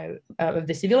resistance, of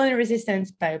the civilian resistance,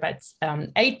 by about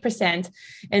 8%.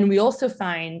 And we also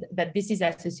find that this is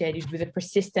associated with a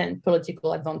persistent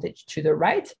political advantage to the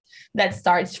right that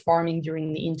starts forming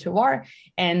during the interwar,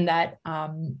 and that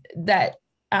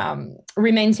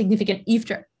remains significant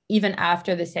even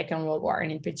after the Second World War,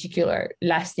 and in particular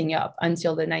lasting up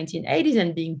until the 1980s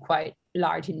and being quite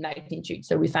large in magnitude.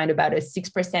 So we find about a 6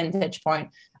 percentage point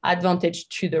advantage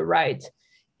to the right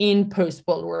in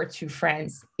post-World War II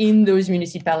France in those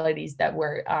municipalities that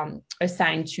were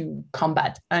assigned to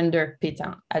combat under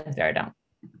Pétain at Verdun.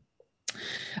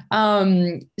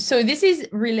 So this is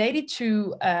related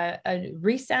to a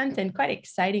recent and quite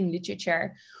exciting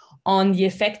literature on the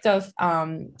effect of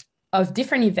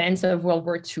different events of World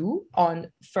War II on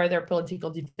further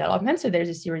political development. So there's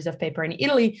a series of papers in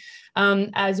Italy,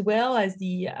 as well as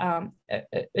a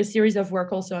series of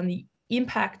work also on the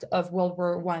impact of World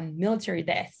War I military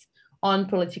deaths on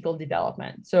political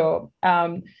development. So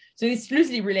it's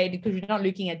loosely related because we're not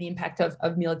looking at the impact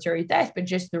of military death, but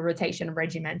just the rotation of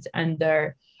regiments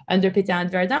under Pétain and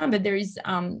Verdun. But there is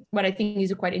what I think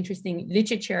is a quite interesting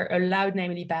literature allowed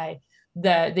namely by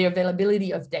the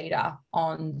availability of data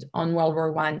on World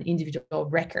War I individual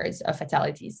records of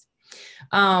fatalities.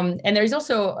 And there's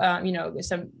also,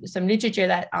 some literature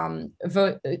that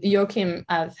Joachim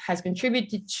has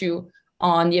contributed to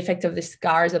on the effect of the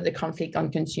scars of the conflict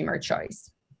on consumer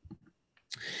choice.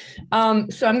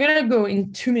 So I'm going to go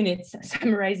in 2 minutes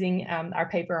summarizing our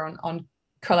paper on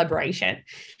collaboration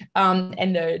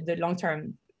and the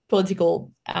long-term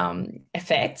political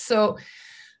effects.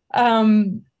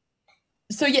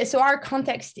 So our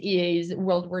context is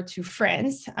World War II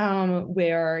France,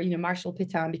 where Marshal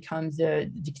Pétain becomes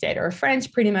the dictator of France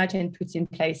pretty much and puts in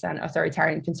place an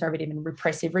authoritarian, conservative, and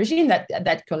repressive regime that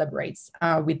collaborates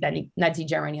with Nazi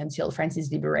Germany until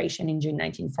France's liberation in June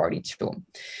 1942.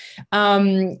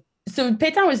 So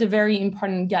Pétain was a very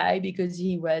important guy because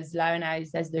he was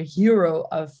lionized as the hero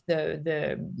of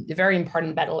the very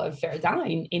important Battle of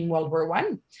Verdun in World War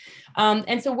I.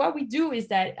 And so what we do is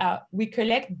that we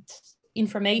collect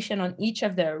information on each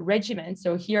of the regiments.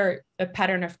 So here, a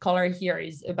pattern of color here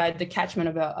is about the catchment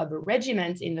of a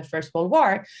regiment in the First World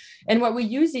War. And what we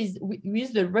use is we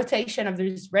use the rotation of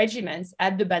those regiments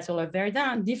at the Battle of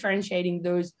Verdun, differentiating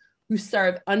those who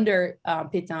served under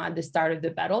Pétain at the start of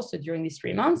the battle, so during these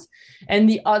 3 months, and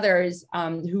the others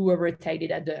who were rotated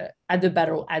at the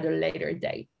battle at a later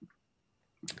date.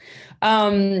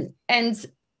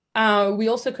 We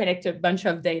also collect a bunch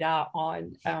of data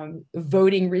on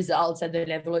voting results at the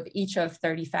level of each of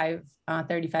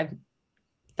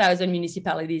 35,000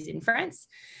 municipalities in France.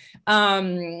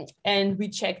 And we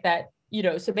check that,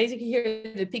 so basically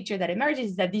here, the picture that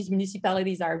emerges is that these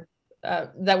municipalities are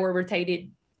that were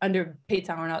rotated under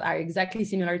Pétain or not are exactly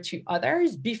similar to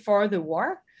others before the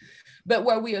war. But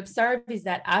what we observe is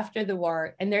that after the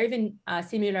war, and they're even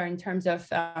similar in terms of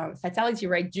fatality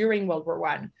rate during World War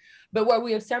I. But what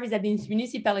we observe is that these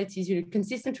municipalities,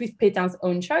 consistent with Pétain's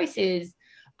own choices,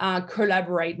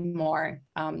 collaborate more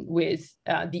with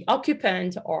the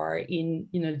occupant or in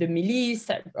the milice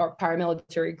or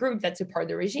paramilitary group that support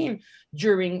the regime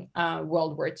during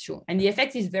World War II. And the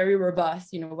effect is very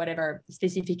robust, whatever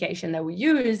specification that we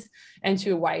use, and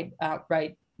to a wide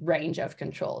range of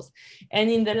controls. And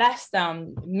in the last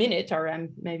minute, or I'm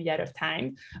maybe out of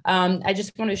time, I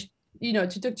just want to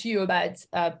to talk to you about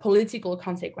political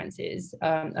consequences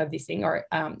of this thing, or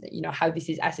how this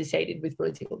is associated with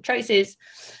political choices.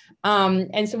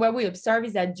 And so what we observe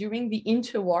is that during the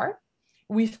interwar,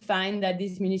 we find that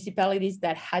these municipalities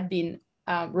that had been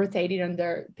rotated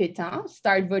under Pétain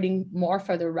start voting more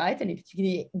for the right, and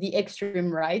particularly the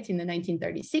extreme right in the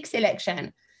 1936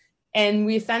 election. And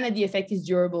we found that the effect is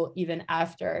durable even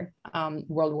after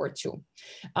World War II.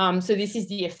 So this is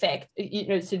the effect.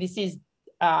 So this is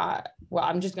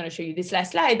I'm just going to show you this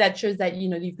last slide that shows that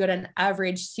you've got an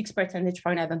average 6 percentage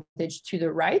point advantage to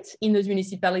the right in those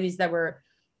municipalities that were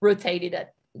rotated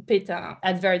at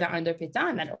Verdun under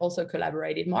Pétain, and also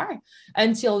collaborated more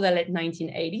until the late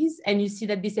 1980s. And you see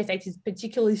that this effect is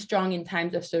particularly strong in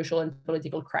times of social and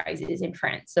political crises in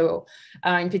France. So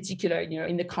in particular,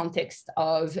 in the context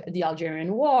of the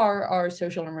Algerian War or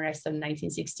social unrest of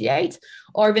 1968,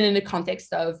 or even in the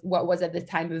context of what was at the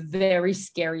time a very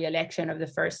scary election of the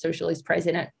first socialist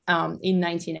president in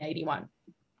 1981.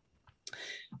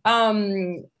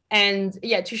 And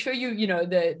yeah, to show you,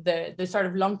 the sort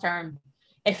of long-term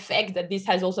effect that this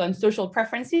has also on social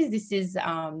preferences. This is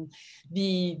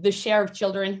the share of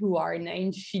children who are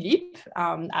named Philippe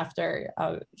after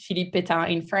Philippe Pétain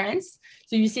in France.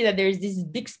 So you see that there's this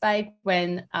big spike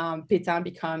when Pétain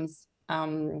becomes,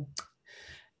 when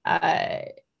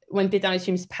Pétain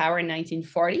assumes power in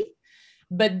 1940.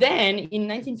 But then in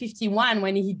 1951,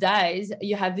 when he dies,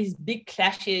 you have these big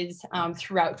clashes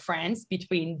throughout France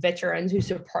between veterans who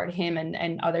support him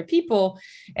and other people.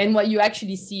 And what you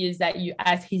actually see is that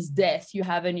at his death, you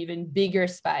have an even bigger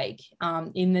spike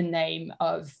in the name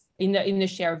of in the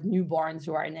share of newborns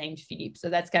who are named Philippe. So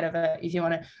that's kind of if you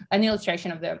want an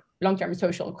illustration of the long-term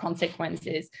social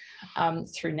consequences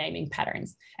through naming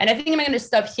patterns. And I think I'm going to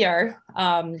stop here.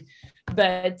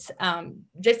 But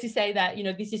just to say that,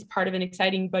 this is part of an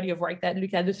exciting body of work that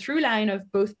look at the through line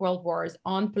of both world wars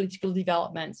on political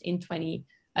developments in 20th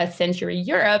century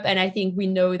Europe. And I think we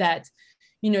know that,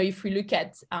 if we look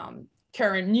at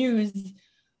current news,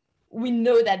 we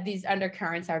know that these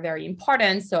undercurrents are very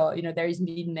important. So, there has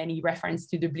been many reference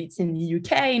to the Blitz in the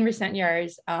UK in recent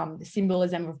years. The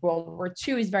symbolism of World War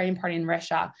II is very important in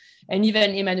Russia. And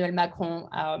even Emmanuel Macron,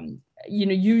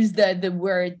 used the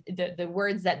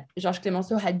words that Georges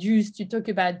Clemenceau had used to talk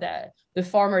about the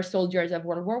former soldiers of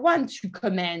World War I to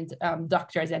commend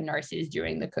doctors and nurses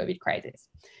during the COVID crisis.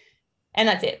 And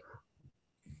that's it.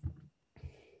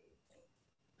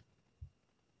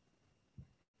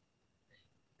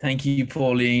 Thank you,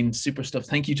 Pauline. Super stuff.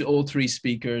 Thank you to all three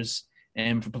speakers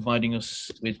for providing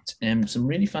us with some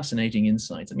really fascinating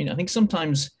insights. I mean, I think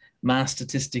sometimes mass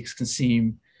statistics can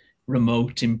seem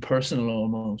remote, impersonal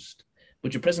almost,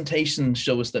 but your presentations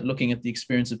show us that looking at the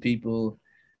experience of people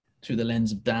through the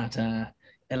lens of data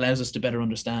allows us to better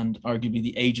understand arguably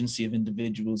the agency of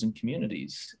individuals and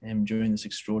communities during this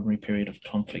extraordinary period of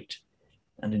conflict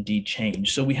and indeed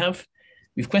change. So we have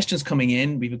questions coming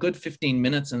in. We have a good 15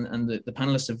 minutes and the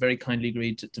panelists have very kindly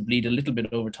agreed to bleed a little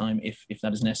bit over time if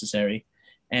that is necessary.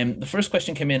 The first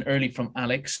question came in early from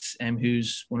Alex,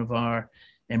 who's one of our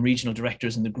regional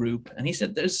directors in the group. And he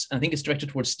said I think it's directed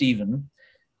towards Stephen,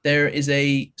 there is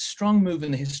a strong move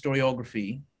in the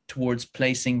historiography towards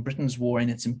placing Britain's war in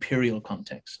its imperial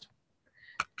context.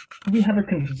 Do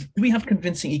we have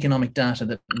convincing economic data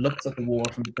that looks at the war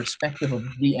from the perspective of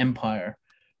the empire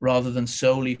rather than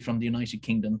solely from the United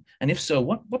Kingdom? And if so,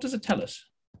 what does it tell us?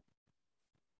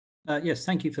 Yes,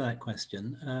 thank you for that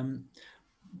question.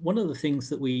 One of the things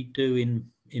that we do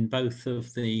in both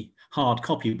of the hard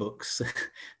copy books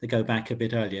that go back a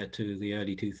bit earlier to the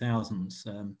early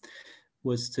 2000s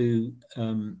was to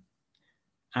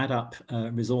add up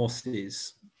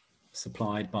resources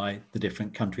supplied by the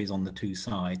different countries on the two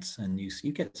sides, and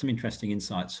you get some interesting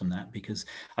insights from that, because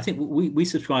I think we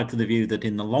subscribe to the view that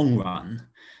in the long run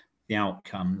the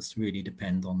outcomes really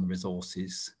depend on the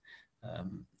resources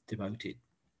devoted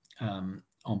on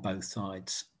both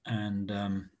sides. And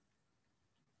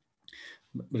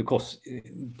but of course,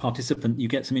 you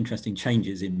get some interesting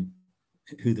changes in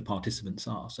who the participants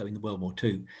are. So in the World War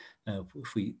II,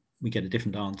 if we get a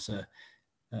different answer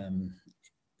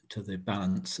to the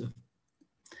balance of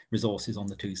resources on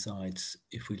the two sides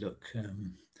if we look at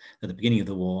the beginning of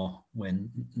the war, when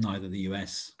neither the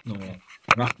US nor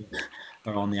Russia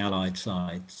are on the Allied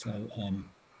side. So,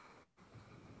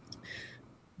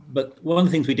 but one of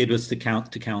the things we did was to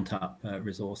count up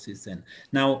resources then.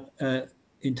 Now,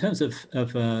 in terms of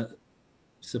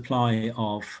supply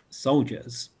of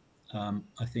soldiers,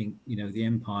 I think the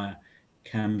empire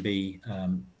can be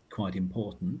quite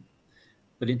important.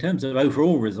 But in terms of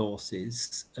overall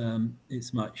resources,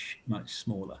 it's much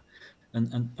smaller,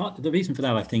 and part of the reason for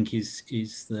that, I think, is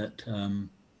that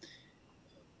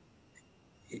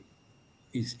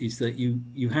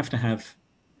you have to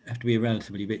be a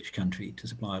relatively rich country to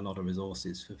supply a lot of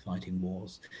resources for fighting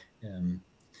wars,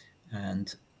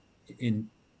 and in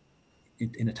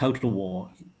a total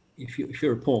war, if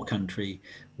you're a poor country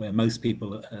where most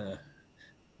people are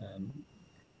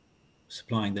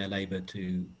supplying their labor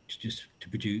to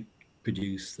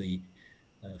produce the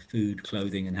food,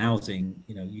 clothing, and housing,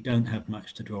 you don't have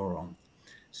much to draw on.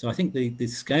 So I think the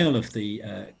scale of the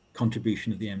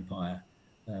contribution of the empire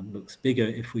looks bigger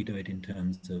if we do it in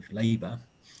terms of labor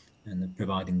and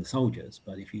providing the soldiers.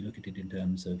 But if you look at it in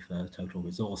terms of total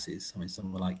resources, I mean,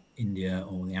 somewhere like India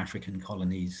or the African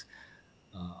colonies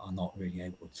are not really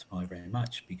able to supply very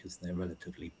much because they're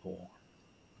relatively poor.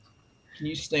 Can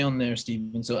you stay on there,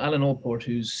 Stephen? So Alan Allport,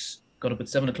 who's got up at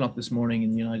 7 o'clock this morning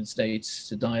in the United States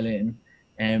to dial in,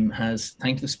 has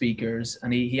thanked the speakers,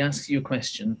 and he asks you a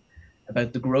question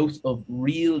about the growth of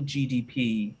real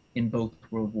GDP in both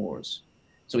world wars.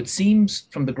 So it seems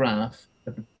from the graph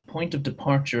that the point of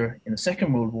departure in the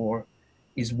Second World War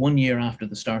is 1 year after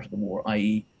the start of the war,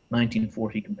 i.e.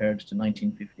 1940 compared to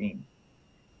 1915.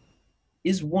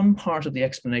 Is one part of the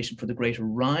explanation for the greater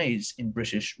rise in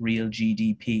British real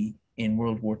GDP in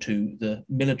World War II the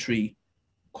military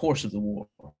course of the war?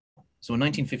 So in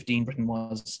 1915, Britain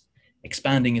was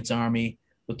expanding its army,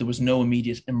 but there was no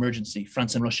immediate emergency.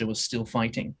 France and Russia was still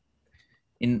fighting.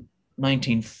 In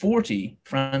 1940,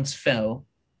 France fell,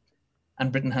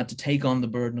 and Britain had to take on the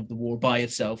burden of the war by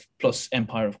itself, plus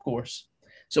empire, of course.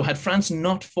 So had France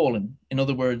not fallen, in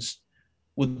other words,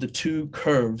 would the two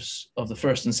curves of the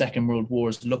First and Second World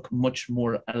Wars look much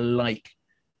more alike,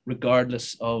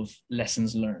 regardless of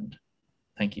lessons learned?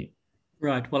 Thank you.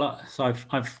 Right. Well, so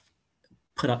I've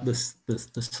put up the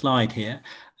slide here.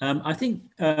 I think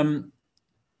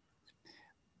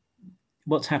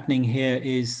what's happening here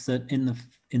is that in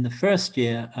the first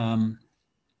year,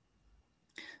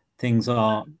 things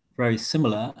are very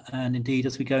similar, and indeed,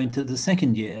 as we go into the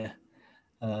second year,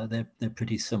 they're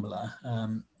pretty similar.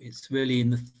 It's really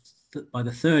by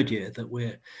the third year that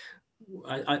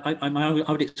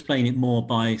I would explain it more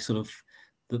by sort of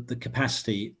the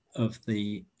capacity of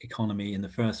the economy in the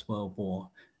First World War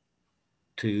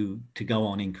to go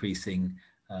on increasing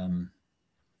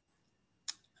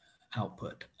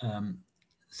output.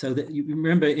 So that you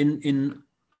remember when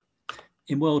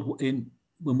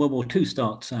World War II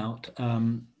starts out,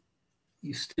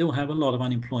 you still have a lot of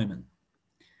unemployment,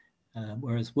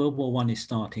 whereas World War I is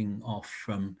starting off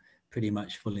from pretty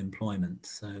much full employment.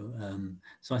 So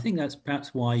I think that's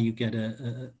perhaps why you get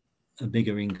a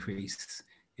bigger increase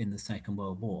in the Second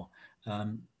World War.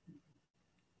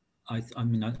 I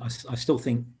still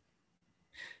think.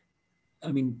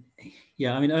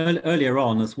 Earlier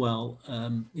on as well,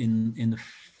 in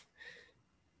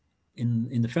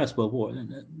the First World War,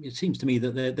 it seems to me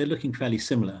that they're looking fairly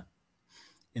similar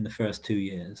in the first 2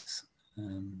 years,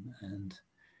 and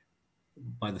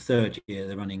by the third year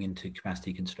they're running into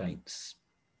capacity constraints.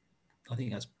 I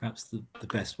think that's perhaps the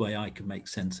best way I could make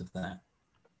sense of that.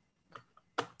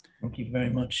 Thank you very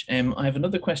much. I have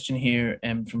another question here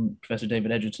from Professor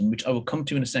David Edgerton, which I will come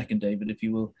to in a second, David, if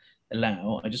you will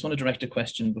allow. I just want to direct a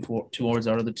question towards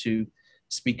our other two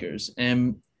speakers.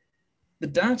 The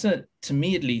data, to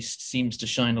me at least, seems to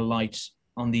shine a light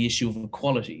on the issue of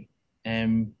equality.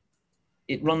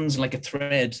 It runs like a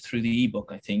thread through the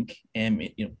eBook, I think,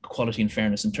 equality and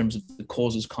fairness in terms of the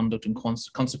causes, conduct, and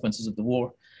consequences of the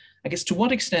war. I guess, to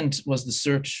what extent was the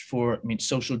search for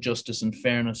social justice and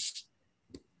fairness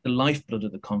the lifeblood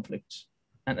of the conflict?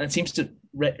 And it seems to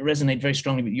resonate very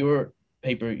strongly with your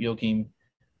paper, Joachim,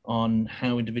 on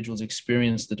how individuals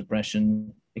experience the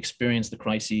depression, experience the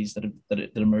crises that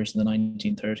emerged in the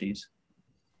 1930s.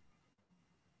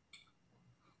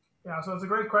 Yeah, so it's a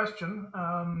great question.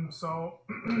 Of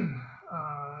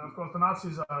course, the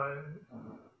Nazis are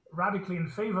radically in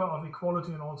favor of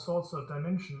equality in all sorts of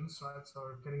dimensions, right? So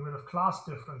getting rid of class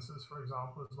differences, for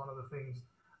example, is one of the things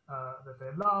that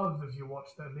they love. If you watch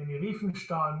the Leni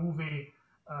Riefenstahl movie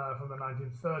from the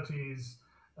 1930s,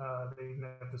 they even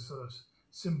have this sort of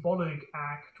symbolic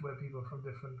act where people from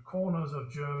different corners of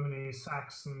Germany,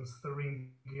 Saxons,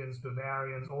 Thuringians,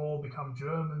 Bavarians, all become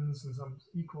Germans in some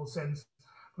equal sense.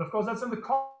 But of course, that's in the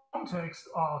context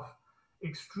of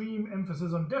extreme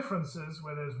emphasis on differences,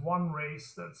 where there's one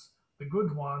race that's the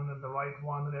good one and the right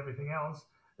one, and everything else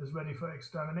is ready for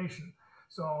extermination.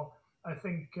 So I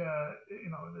think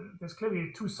there's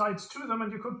clearly two sides to them,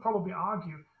 and you could probably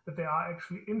argue that they are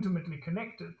actually intimately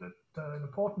connected. That an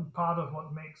important part of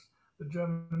what makes the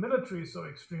German military so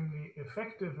extremely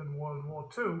effective in World War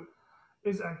II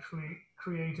is actually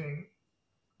creating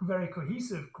very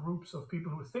cohesive groups of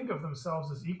people who think of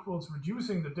themselves as equals,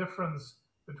 reducing the difference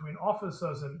between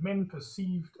officers and men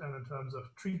perceived and in terms of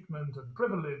treatment and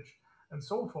privilege and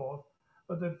so forth,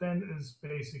 but that then is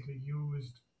basically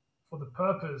used for the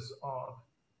purpose of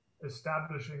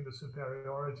establishing the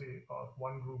superiority of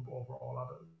one group over all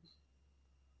others.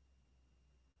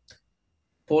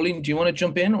 Pauline, do you want to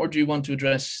jump in, or do you want to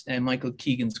address Michael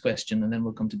Keegan's question, and then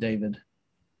we'll come to David?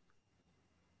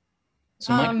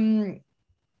 So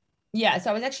yeah, so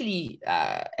I was actually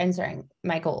answering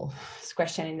Michael's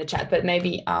question in the chat, but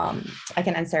maybe I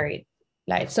can answer it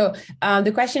live. So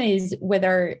the question is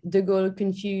whether de Gaulle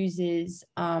confuses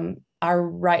our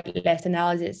right-left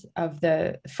analysis of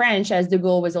the French, as de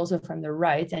Gaulle was also from the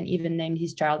right and even named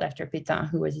his child after Pétain,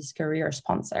 who was his career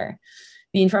sponsor.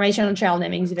 The information on child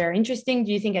naming is very interesting.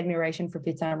 Do you think admiration for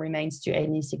Pétain remains to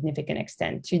any significant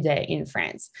extent today in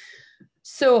France?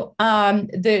 So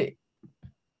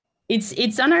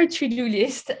it's on our to-do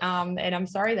list, and I'm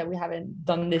sorry that we haven't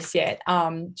done this yet,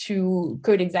 to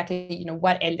code exactly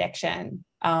what election.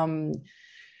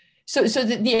 So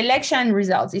the election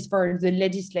results is for the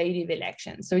legislative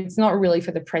election. So it's not really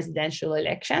for the presidential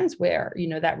elections, where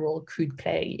that role could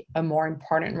play a more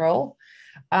important role.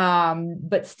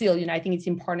 But still, I think it's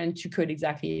important to code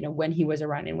exactly when he was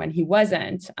around and when he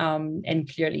wasn't,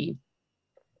 and clearly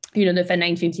the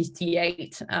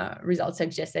 1958 results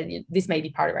suggest that this may be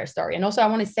part of our story. And also I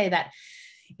want to say that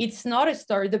it's not a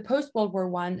story. The post-World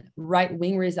War I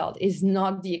right-wing result is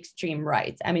not the extreme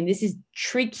right. I mean, this is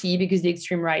tricky because the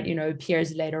extreme right,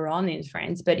 appears later on in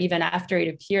France, but even after it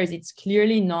appears, it's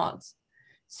clearly not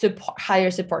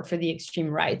higher support for the extreme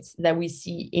right that we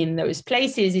see in those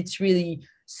places. It's really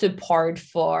support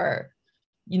for,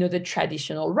 the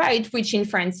traditional right, which in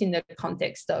France, in the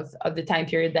context of the time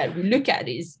period that we look at,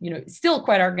 is, still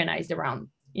quite organized around,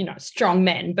 strong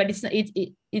men, but it's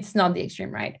not the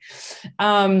extreme right.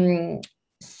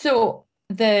 So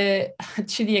to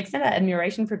the extent that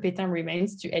admiration for Pétain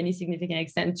remains to any significant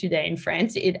extent today in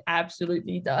France, it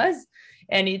absolutely does.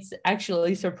 And it's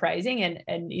actually surprising.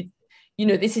 And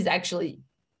this is actually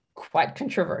quite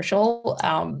controversial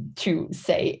to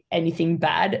say anything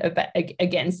bad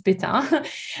against Pétain.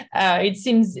 It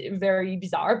seems very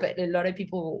bizarre, but a lot of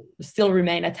people still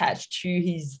remain attached to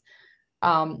his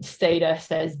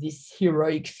status as this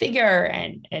heroic figure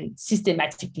and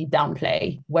systematically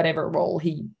downplay whatever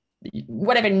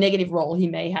negative role he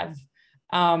may have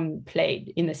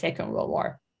played in the Second World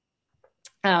War.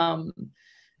 And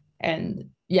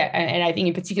I think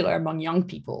in particular among young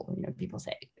people, people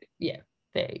say,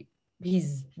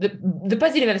 he's the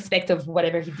positive aspect of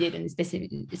whatever he did, and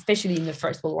especially in the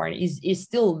First World War, is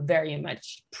still very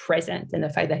much present, and the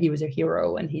fact that he was a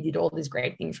hero and he did all these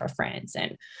great things for France,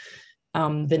 and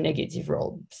the negative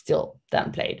role still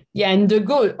downplayed. And de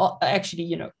Gaulle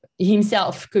actually,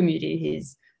 himself commuted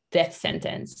his death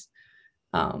sentence,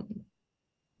 and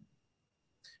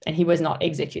he was not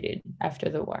executed after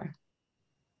the war,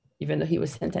 even though he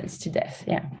was sentenced to death.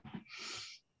 Yeah.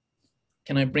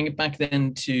 Can I bring it back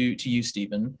then to you,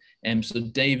 Stephen? So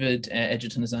David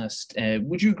Edgerton has asked,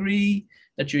 would you agree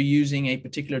that you're using a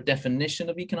particular definition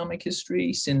of economic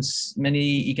history, since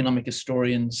many economic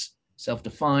historians,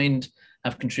 self-defined,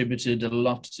 have contributed a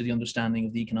lot to the understanding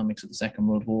of the economics of the Second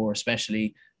World War,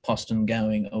 especially Poston,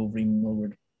 Gowing, Overy,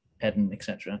 Millward, Hedden,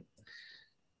 etc.?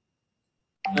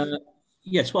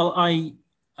 Yes, well, I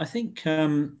think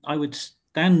I would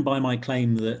stand by my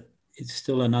claim that it's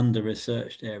still an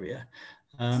under-researched area.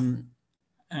 The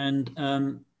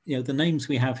names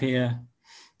we have here,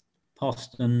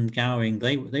 Poston, Gowing,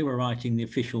 they were writing the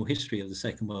official history of the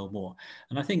Second World War.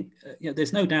 And I think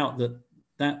there's no doubt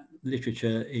that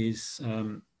literature is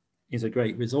a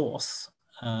great resource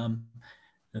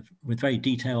with very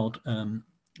detailed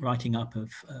writing up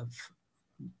of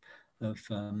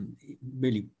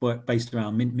really work based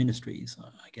around ministries,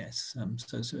 I guess.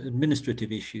 So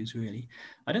administrative issues, really.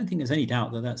 I don't think there's any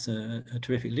doubt that that's a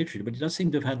terrific literature, but it does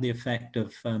seem to have had the effect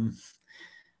of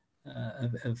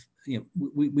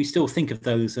we still think of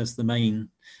those as the main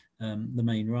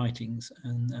writings,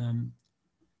 and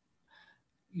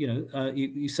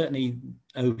you certainly,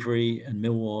 Overy and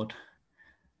Millward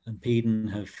and Peden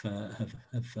have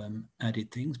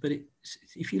added things, but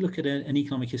if you look at an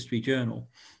economic history journal,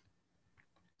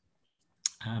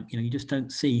 you just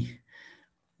don't see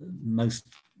most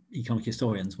economic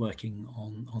historians working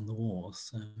on the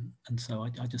wars, and so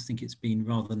I just think it's been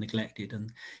rather neglected.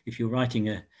 And if you're writing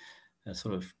a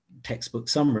sort of textbook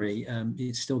summary,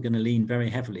 it's still going to lean very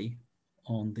heavily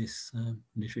on this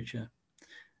literature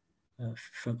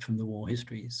from the war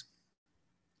histories.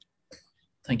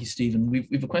 Thank you, Stephen.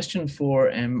 We've a question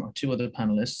for our two other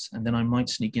panelists, and then I might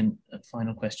sneak in a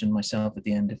final question myself at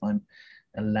the end if I'm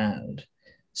allowed.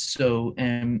 So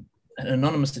an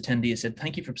anonymous attendee has said,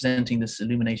 thank you for presenting this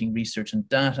illuminating research and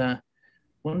data.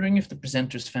 Wondering if the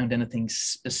presenters found anything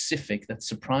specific that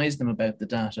surprised them about the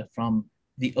data from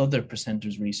the other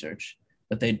presenters' research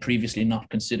that they'd previously not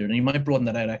considered. And you might broaden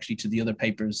that out actually to the other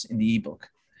papers in the ebook,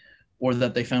 or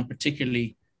that they found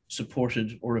particularly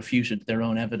supported or refuted their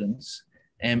own evidence.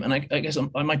 And I guess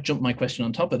I might jump my question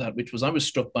on top of that, which was, I was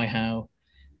struck by how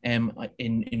in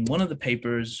one of the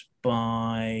papers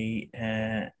by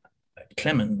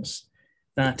Clemens,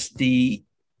 that the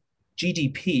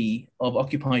GDP of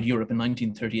occupied Europe in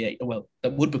 1938, well,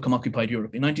 that would become occupied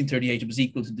Europe. In 1938, it was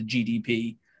equal to the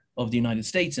GDP of the United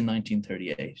States in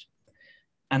 1938.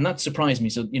 And that surprised me.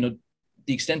 So,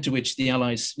 the extent to which the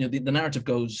Allies, the narrative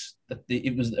goes that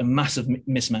it was a massive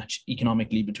mismatch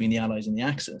economically between the Allies and the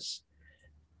Axis.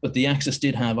 But the Axis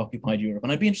did have occupied Europe.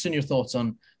 And I'd be interested in your thoughts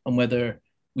on whether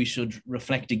we should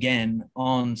reflect again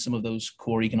on some of those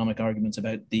core economic arguments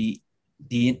about the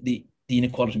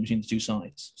inequality between the two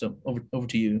sides. So over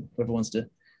to you, whoever wants to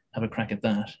have a crack at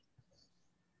that.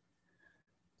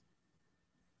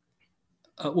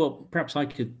 Well, perhaps I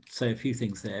could say a few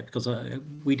things there, because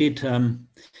we did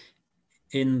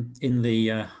in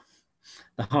the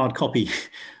hard copy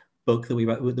book that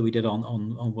we did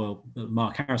on World,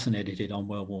 Mark Harrison edited on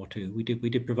World War II. We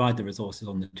did provide the resources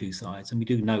on the two sides, and we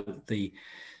do note the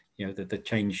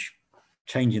change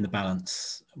in the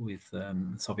balance with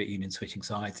the Soviet Union switching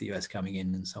sides, the US coming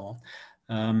in, and so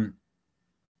on.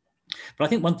 But I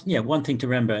think one thing to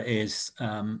remember is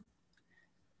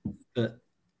that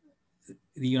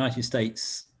the United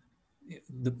States,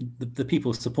 the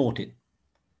people supported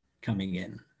coming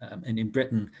in, and in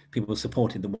Britain, people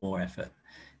supported the war effort.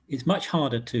 It's much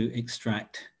harder to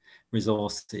extract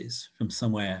resources from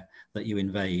somewhere that you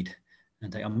invade,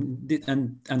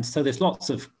 and so there's lots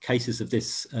of cases of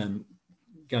this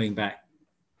going back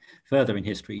further in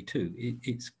history too.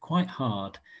 It's quite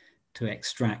hard to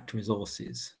extract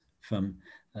resources from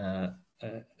a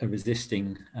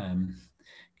resisting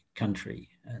country,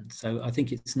 and so I think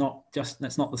that's not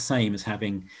the same as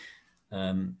having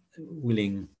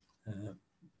willing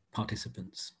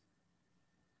participants.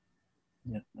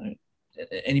 Yeah.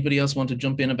 Anybody else want to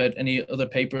jump in about any other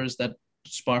papers that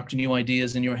sparked new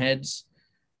ideas in your heads?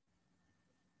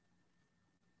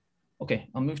 Okay,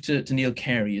 I'll move to Neil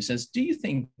Carey. It says, do you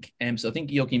think, so I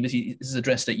think, Joachim, this is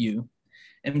addressed at you.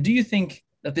 Do you think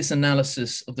that this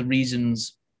analysis of the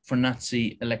reasons for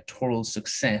Nazi electoral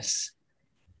success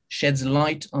sheds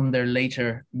light on their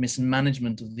later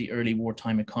mismanagement of the early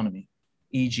wartime economy,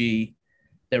 e.g.,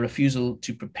 their refusal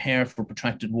to prepare for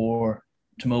protracted war,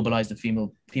 to mobilize the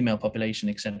female population,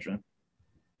 etc.?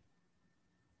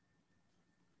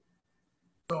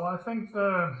 So I think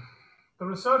the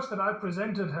research that I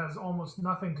presented has almost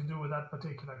nothing to do with that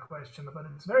particular question, but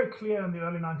it's very clear in the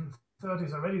early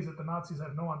 1930s already that the Nazis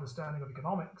have no understanding of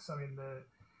economics. I mean,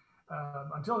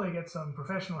 until they get some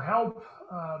professional help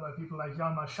by people like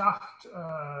Hjalmar Schacht,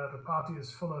 the party is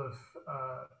full of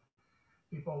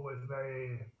people with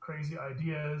very crazy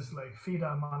ideas like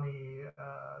FEDA money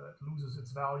that loses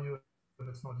its value if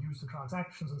it's not used in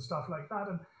transactions and stuff like that.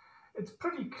 And it's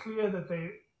pretty clear that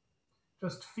they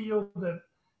just feel that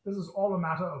this is all a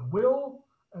matter of will,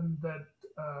 and that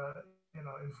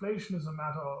inflation is a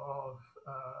matter of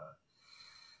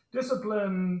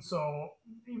discipline. So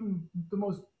even the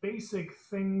most basic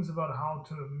things about how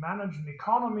to manage an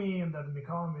economy, and that an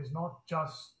economy is not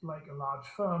just like a large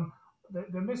firm,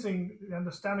 they're missing the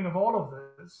understanding of all of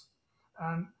this.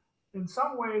 And in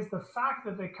some ways, the fact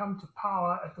that they come to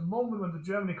power at the moment when the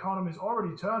German economy is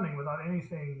already turning without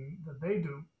anything that they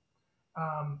do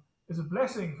is a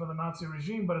blessing for the Nazi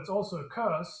regime, but it's also a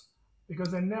curse,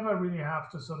 because they never really have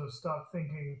to sort of start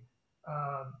thinking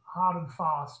hard and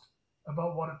fast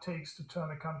about what it takes to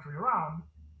turn a country around.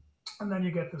 And then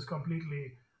you get this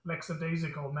completely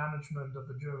lackadaisical management of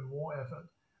the German war effort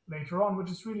later on,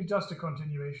 which is really just a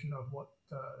continuation of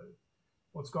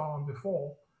what's gone on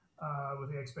before,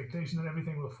 with the expectation that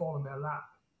everything will fall in their lap.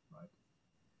 Right?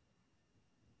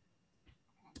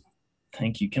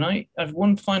 Thank you. I have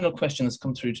one final question that's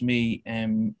come through to me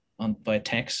by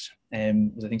text,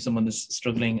 because I think someone is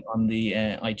struggling on the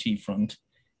IT front.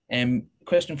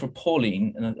 Question for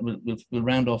Pauline, and we'll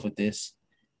round off with this.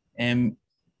 The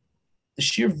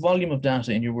sheer volume of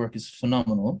data in your work is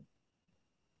phenomenal.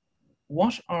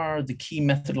 What are the key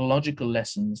methodological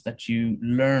lessons that you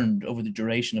learned over the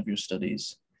duration of your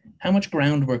studies? How much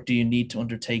groundwork do you need to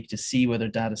undertake to see whether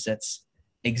data sets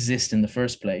exist in the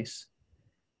first place?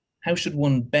 How should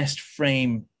one best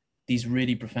frame these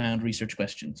really profound research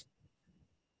questions?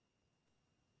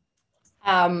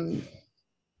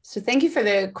 So thank you for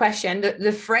the question.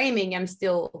 The framing, I'm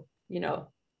still,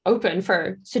 open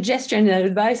for suggestion and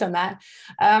advice on that.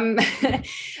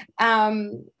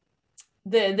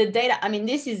 The data, I mean,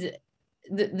 this is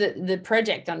the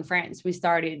project on France we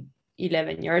started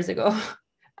 11 years ago.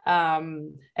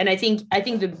 And I think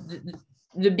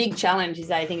the big challenge is,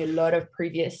 I think a lot of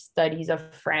previous studies of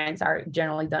France are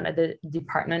generally done at the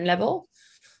department level,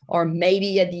 or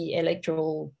maybe at the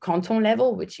electoral canton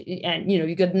level,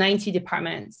 you got 90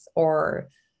 departments or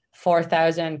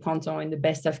 4,000 cantons in the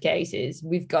best of cases.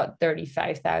 We've got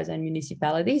 35,000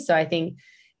 municipalities. So I think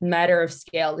matter of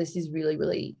scale, this is really,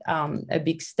 really a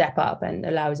big step up, and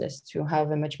allows us to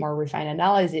have a much more refined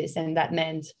analysis. And that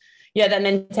meant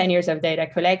 10 years of data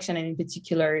collection, and in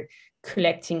particular,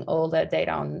 collecting all that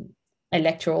data on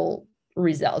electoral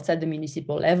results at the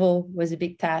municipal level was a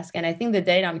big task. And I think the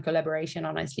data on collaboration,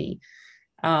 honestly,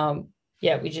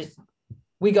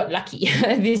 we got lucky.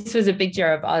 This was a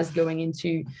picture of us going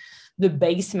into the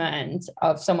basement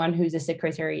of someone who's a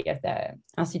secretary of the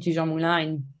Institut Jean Moulin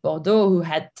in Bordeaux, who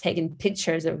had taken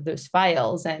pictures of those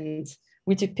files, and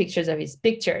we took pictures of his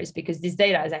pictures, because this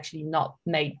data is actually not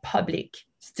made public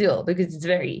still, because it's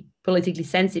very politically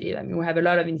sensitive. I mean, we have a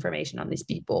lot of information on these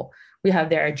people. We have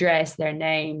their address, their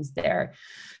names, the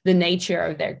nature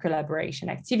of their collaboration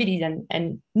activities,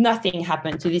 and nothing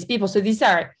happened to these people. So these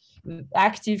are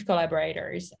active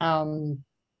collaborators.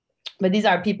 But these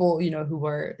are people, who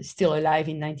were still alive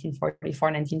in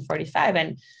 1944, 1945.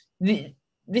 And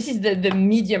this is the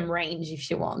medium range, if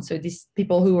you want. So these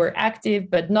people who were active,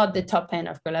 but not the top end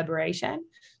of collaboration.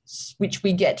 which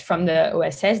we get from the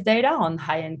OSS data on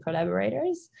high-end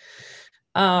collaborators.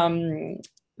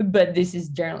 But this is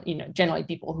generally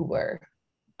people who were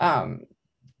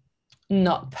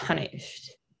not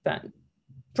punished, but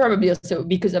probably also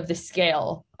because of the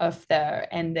scale of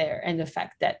and the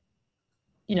fact that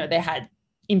they had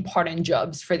important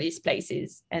jobs for these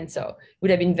places, and so it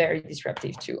would have been very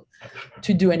disruptive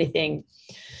to do anything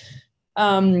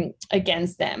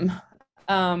against them.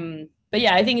 But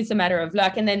yeah, I think it's a matter of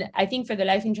luck. And then I think for the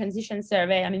Life in Transition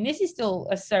survey, I mean, this is still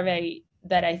a survey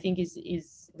that I think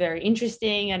is very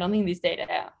interesting. I don't think this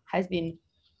data has been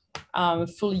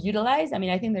fully utilized. I mean,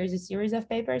 I think there's a series of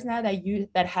papers now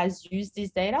that has used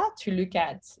this data to look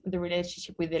at the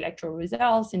relationship with electoral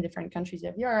results in different countries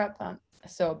of Europe. But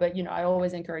I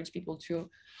always encourage people to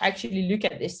actually look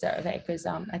at this survey, because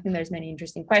I think there's many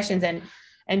interesting questions.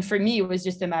 And for me, it was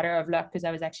just a matter of luck, because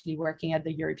I was actually working at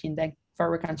the European Bank for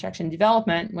Reconstruction and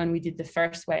Development when we did the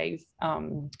first wave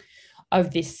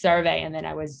of this survey, and then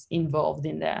I was involved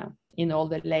in all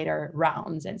the later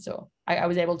rounds, and so I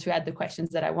was able to add the questions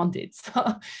that I wanted.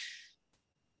 So.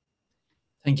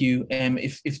 Thank you.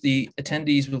 If the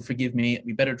attendees will forgive me,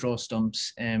 we better draw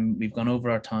stumps. We've gone over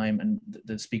our time, and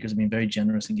the speakers have been very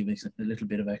generous in giving us a little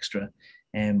bit of extra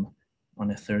on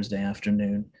a Thursday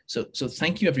afternoon. So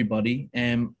thank you, everybody.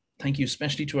 Thank you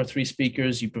especially to our three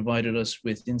speakers. You provided us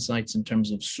with insights in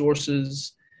terms of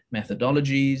sources,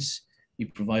 methodologies. You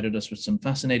provided us with some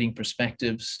fascinating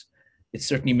perspectives. It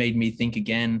certainly made me think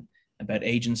again about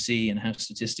agency and how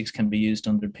statistics can be used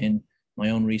to underpin my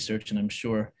own research, and I'm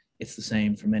sure it's the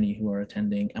same for many who are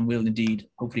attending and will indeed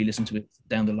hopefully listen to it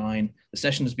down the line. The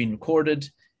session has been recorded,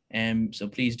 so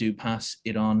please do pass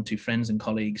it on to friends and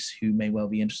colleagues who may well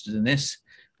be interested in this,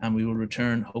 and we will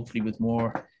return hopefully with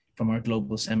more from our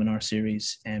global seminar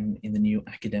series in the new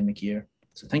academic year.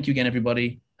 So thank you again,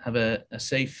 everybody. Have a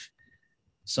safe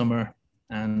summer,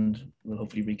 and we'll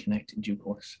hopefully reconnect in due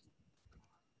course.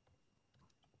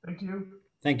 Thank you.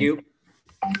 Thank you.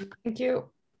 Thank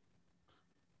you.